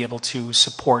to be able to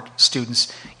support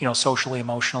students, socially,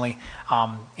 emotionally.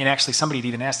 And actually, somebody had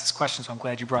even asked this question, so I'm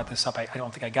glad you brought this up. I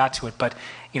don't think I got to it, but,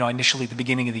 initially at the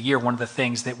beginning of the year, one of the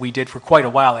things that we did for quite a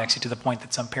while, actually, to the point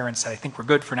that some parents said, I think we're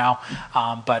good for now,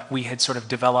 but we had sort of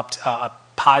developed a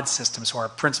pod system, so our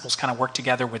principals kind of work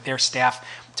together with their staff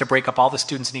to break up all the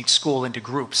students in each school into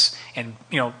groups. And,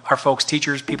 our folks,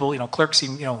 teachers, people, clerks,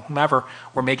 whomever,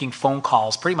 were making phone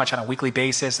calls pretty much on a weekly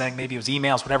basis. I think maybe it was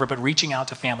emails, whatever, but reaching out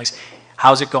to families.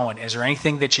 How's it going? Is there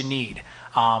anything that you need?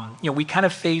 We kind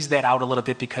of phased that out a little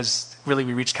bit because really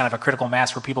we reached kind of a critical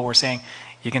mass where people were saying,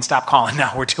 you can stop calling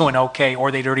now, we're doing okay,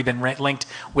 or they'd already been linked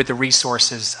with the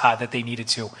resources that they needed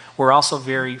to. We're also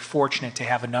very fortunate to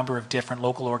have a number of different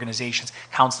local organizations,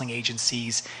 counseling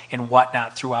agencies, and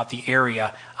whatnot throughout the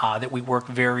area that we work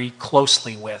very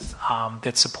closely with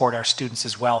that support our students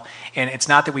as well. And it's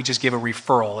not that we just give a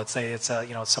referral.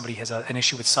 Somebody has an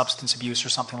issue with substance abuse or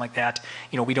something like that.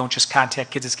 We don't just contact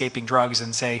Kids Escaping Drugs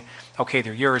and say, okay,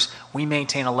 they're yours. We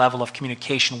maintain a level of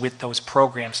communication with those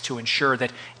programs to ensure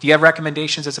that, do you have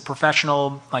recommendations as a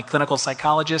professional, like clinical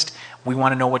psychologist? We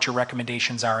want to know what your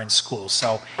recommendations are in school.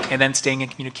 So, and then staying in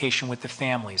communication with the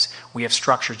families. We have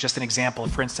structures. Just an example,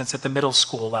 for instance, at the middle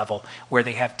school level, where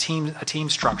they have a team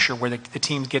structure where the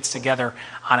team gets together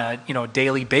on a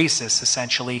daily basis,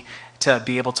 essentially, to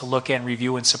be able to look at and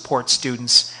review and support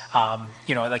students,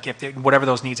 like if whatever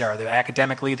those needs are, they're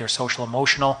academically, they're social,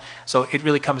 emotional. So it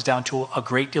really comes down to a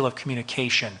great deal of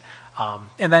communication.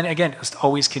 And then again, just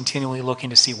always continually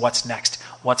looking to see what's next,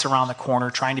 what's around the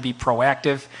corner, trying to be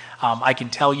proactive. I can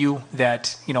tell you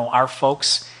that, our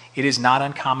folks, it is not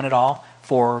uncommon at all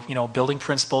for, building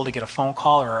principal to get a phone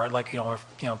call or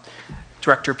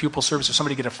director of pupil service or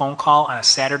somebody get a phone call on a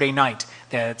Saturday night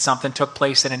that something took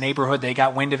place in a neighborhood, they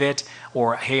got wind of it,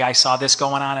 or, hey, I saw this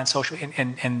going on social,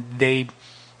 and they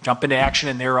jump into action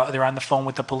and they're on the phone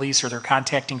with the police or they're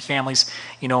contacting families,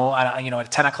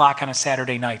 at 10 o'clock on a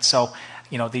Saturday night. So,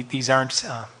 these aren't,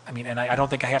 and I don't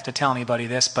think I have to tell anybody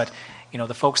this, but,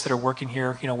 the folks that are working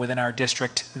here, within our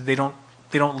district, they don't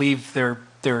leave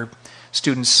their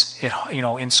students,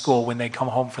 in school when they come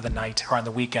home for the night or on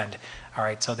the weekend. All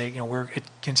right, so we're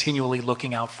continually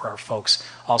looking out for our folks.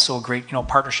 Also a great,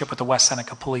 partnership with the West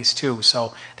Seneca Police too,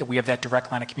 so that we have that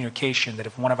direct line of communication, that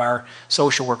if one of our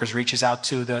social workers reaches out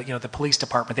to the police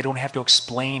department, they don't have to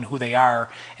explain who they are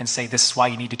and say, this is why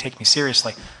you need to take me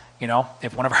seriously.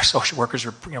 If one of our social workers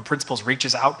or principals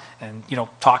reaches out and,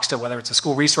 talks to whether it's a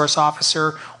school resource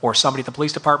officer or somebody at the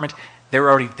police department, they're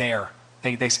already there.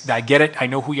 They say, I get it, I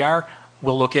know who you are,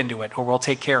 we'll look into it, or we'll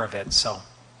take care of it, so.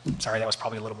 Sorry, that was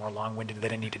probably a little more long-winded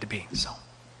than it needed to be. So,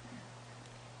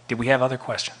 did we have other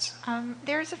questions?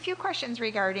 There's a few questions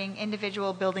regarding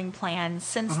individual building plans.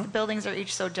 Since the buildings are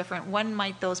each so different, when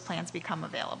might those plans become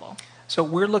available? So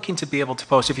we're looking to be able to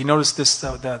post. If you notice this,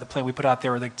 the plan we put out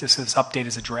there, this update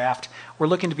is a draft. We're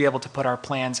looking to be able to put our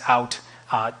plans out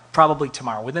probably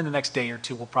tomorrow. Within the next day or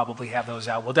two, we'll probably have those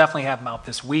out. We'll definitely have them out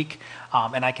this week.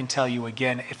 And I can tell you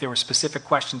again, if there were specific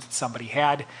questions that somebody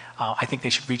had, I think they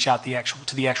should reach out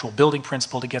to the actual building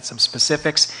principal to get some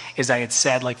specifics. As I had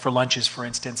said, like for lunches, for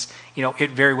instance,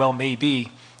 it very well may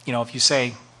be, if you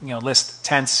say, list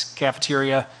tents,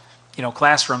 cafeteria,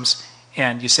 classrooms,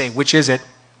 and you say, which is it?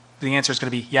 The answer is going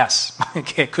to be yes.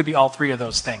 It could be all three of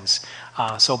those things.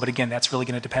 But again, that's really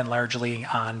going to depend largely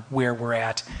on where we're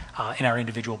at in our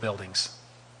individual buildings.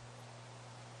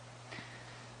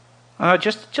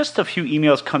 Just a few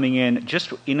emails coming in,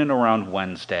 just in and around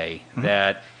Wednesday,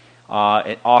 that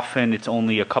often it's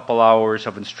only a couple hours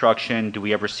of instruction. Do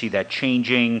we ever see that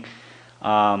changing?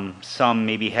 Some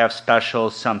maybe have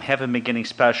specials, some haven't been getting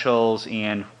specials,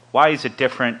 and why is it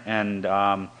different? And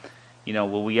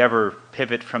will we ever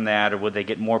pivot from that, or will they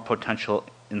get more potential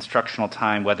instructional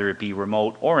time, whether it be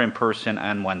remote or in person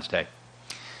on Wednesday?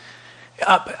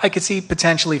 I could see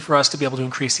potentially for us to be able to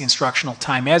increase the instructional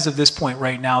time. As of this point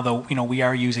right now, though, we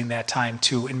are using that time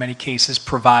to, in many cases,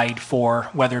 provide for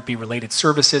whether it be related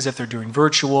services, if they're doing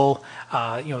virtual,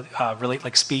 relate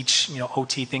like speech,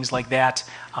 OT, things like that.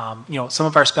 Some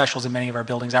of our specials in many of our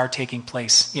buildings are taking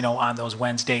place, on those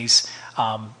Wednesdays.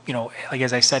 Like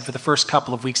as I said, for the first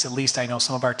couple of weeks at least, I know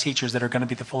some of our teachers that are going to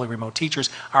be the fully remote teachers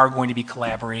are going to be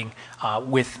collaborating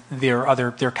with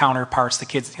their counterparts, the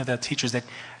kids, the teachers that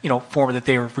that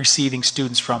they are receiving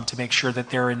students from, to make sure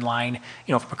that they're in line,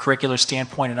 from a curricular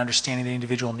standpoint and understanding the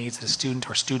individual needs that a student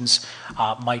or students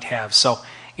might have. So,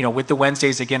 with the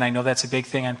Wednesdays, again, I know that's a big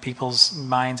thing on people's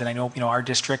minds, and I know, our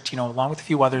district, along with a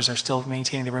few others, are still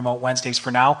maintaining the remote Wednesdays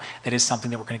for now. That is something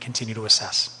that we're going to continue to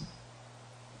assess.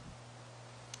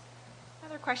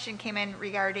 Another question came in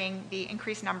regarding the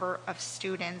increased number of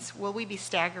students. Will we be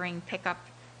staggering pickup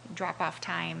drop-off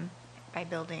time by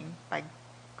building, by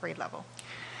grade level?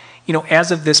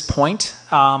 As of this point,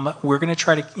 we're going to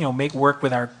try to, make work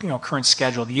with our, current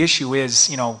schedule. The issue is,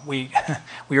 we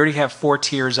already have 4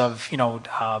 tiers of,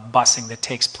 busing that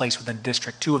takes place within the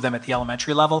district, 2 of them at the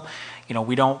elementary level.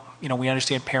 We don't, we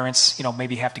understand parents,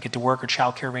 maybe have to get to work or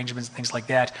childcare arrangements and things like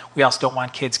that. We also don't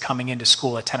want kids coming into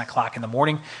school at 10 o'clock in the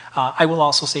morning. I will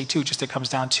also say, too, just it comes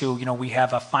down to, we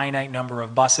have a finite number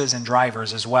of buses and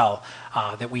drivers as well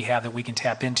that we have that we can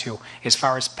tap into. As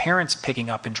far as parents picking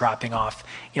up and dropping off,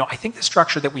 I think the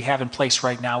structure that we have in place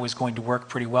right now is going to work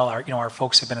pretty well. Our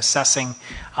folks have been assessing,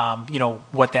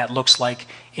 what that looks like.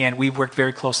 And we've worked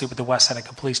very closely with the West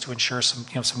Seneca Police to ensure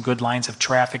some good lines of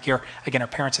traffic here. Again, our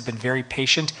parents have been very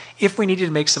patient. If we needed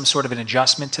to make some sort of an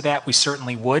adjustment to that, we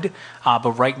certainly would.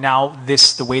 But right now,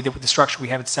 the way that the structure we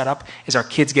have it set up is our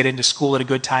kids get into school at a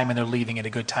good time and they're leaving at a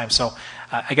good time. So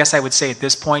I guess I would say at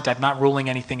this point, I'm not ruling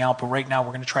anything out. But right now, we're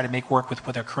going to try to make work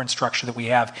with our current structure that we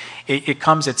have. It's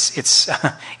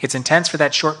intense for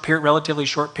that relatively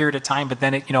short period of time. But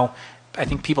then I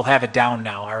think people have it down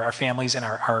now. Our families and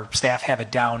our staff have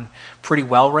it down pretty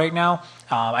well right now.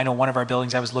 I know one of our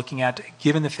buildings I was looking at,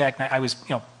 given the fact that I was,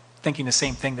 thinking the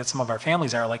same thing that some of our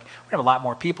families are, like, we have a lot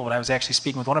more people, but I was actually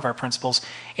speaking with one of our principals,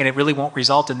 and it really won't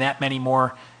result in that many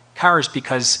more cars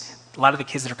because a lot of the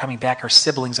kids that are coming back are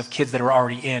siblings of kids that are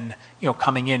already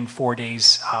coming in 4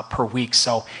 days per week.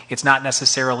 So it's not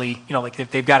necessarily, like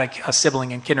if they've got a sibling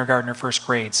in kindergarten or first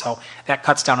grade. So that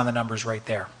cuts down on the numbers right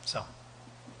there. So.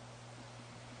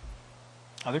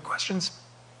 Other questions?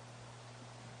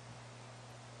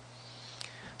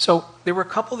 So there were a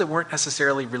couple that weren't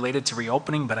necessarily related to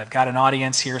reopening, but I've got an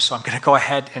audience here, so I'm going to go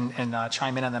ahead and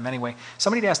chime in on them anyway.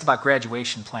 Somebody asked about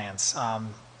graduation plans.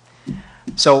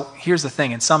 So here's the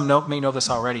thing, and some may know this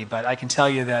already, but I can tell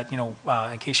you that,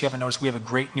 in case you haven't noticed, we have a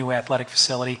great new athletic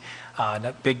facility,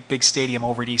 a big stadium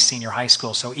over at East Senior High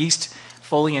School. So East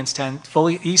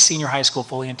Senior High School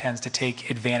fully intends to take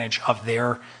advantage of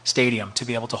their stadium to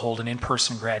be able to hold an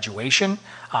in-person graduation.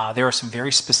 There are some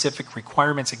very specific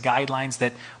requirements and guidelines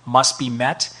that must be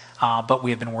met, but we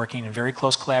have been working in very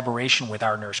close collaboration with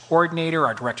our nurse coordinator,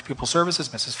 our director of pupil services,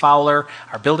 Mrs. Fowler,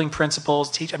 our building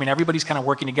principals, everybody's kind of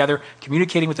working together,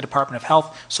 communicating with the Department of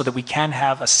Health so that we can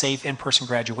have a safe in-person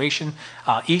graduation.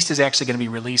 East is actually going to be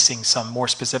releasing some more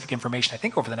specific information, I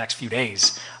think, over the next few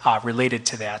days related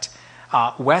to that.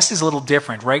 West is a little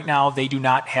different. Right now, they do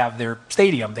not have their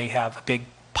stadium. They have a big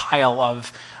pile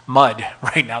of mud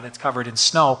right now that's covered in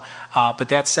snow. But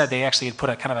that said, they actually had put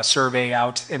a kind of a survey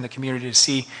out in the community to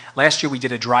see. Last year, we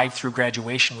did a drive-through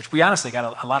graduation, which we honestly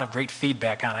got a lot of great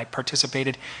feedback on. I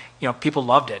participated. People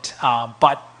loved it.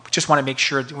 But just want to make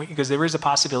sure, because there is a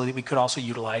possibility we could also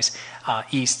utilize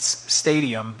East's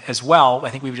stadium as well. I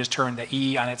think we've just turned the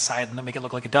E on its side and make it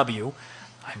look like a W.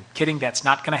 I'm kidding. That's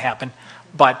not going to happen.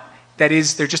 But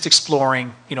they're just exploring,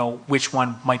 which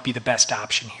one might be the best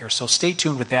option here. So stay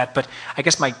tuned with that. But I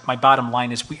guess my bottom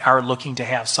line is we are looking to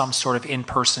have some sort of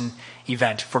in-person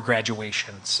event for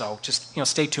graduation. So just,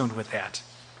 stay tuned with that.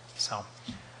 So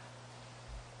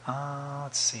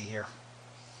let's see here.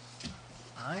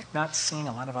 I'm not seeing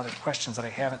a lot of other questions that I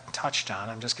haven't touched on.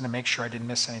 I'm just going to make sure I didn't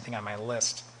miss anything on my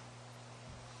list.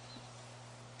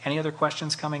 Any other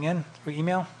questions coming in through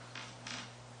email?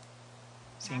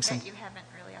 Seeing some. That you haven't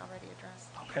really already addressed.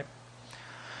 Okay.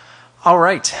 All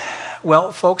right.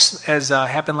 Well, folks, as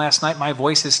happened last night, my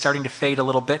voice is starting to fade a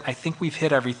little bit. I think we've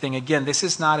hit everything. Again, this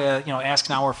is not a ask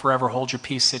now or forever hold your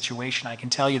peace situation. I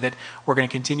can tell you that we're going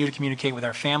to continue to communicate with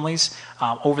our families.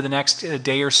 Over the next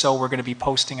day or so, we're going to be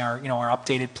posting our our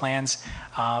updated plans.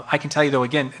 I can tell you though,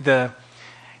 again,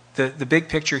 the big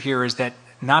picture here is that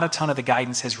not a ton of the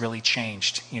guidance has really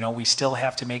changed. We still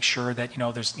have to make sure that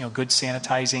there's good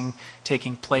sanitizing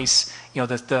taking place.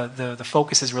 The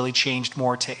focus has really changed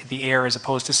more to the air as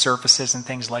opposed to surfaces and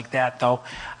things like that. Though,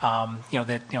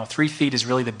 3 feet is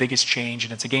really the biggest change,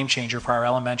 and it's a game changer for our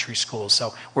elementary schools.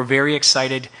 So we're very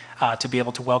excited to be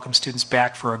able to welcome students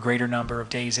back for a greater number of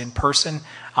days in person.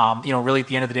 Really at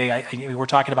the end of the day, we're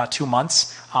talking about 2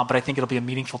 months, but I think it'll be a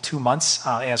meaningful 2 months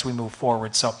as we move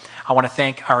forward. So I want to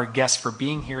thank our guests for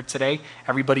being here today.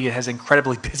 Everybody has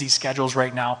incredibly busy schedules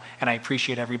right now, and I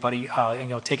appreciate everybody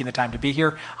taking the time to be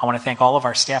here. I want to thank all of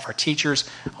our staff, our teachers,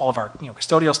 all of our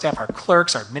custodial staff, our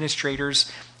clerks, our administrators,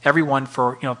 everyone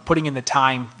for putting in the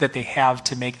time that they have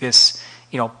to make this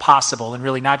possible, and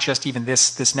really not just even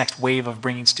this next wave of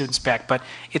bringing students back, but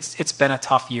it's been a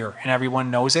tough year, and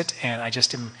everyone knows it, and I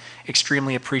just am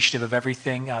extremely appreciative of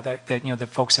everything that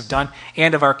folks have done,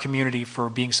 and of our community for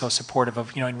being so supportive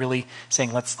of and really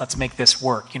saying let's make this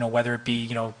work, whether it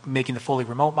be making the fully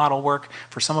remote model work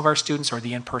for some of our students or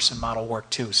the in-person model work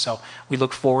too. So we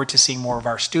look forward to seeing more of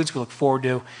our students. We look forward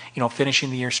to finishing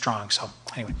the year strong. So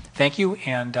anyway, thank you,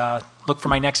 and look for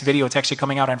my next video. It's actually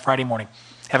coming out on Friday morning.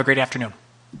 Have a great afternoon.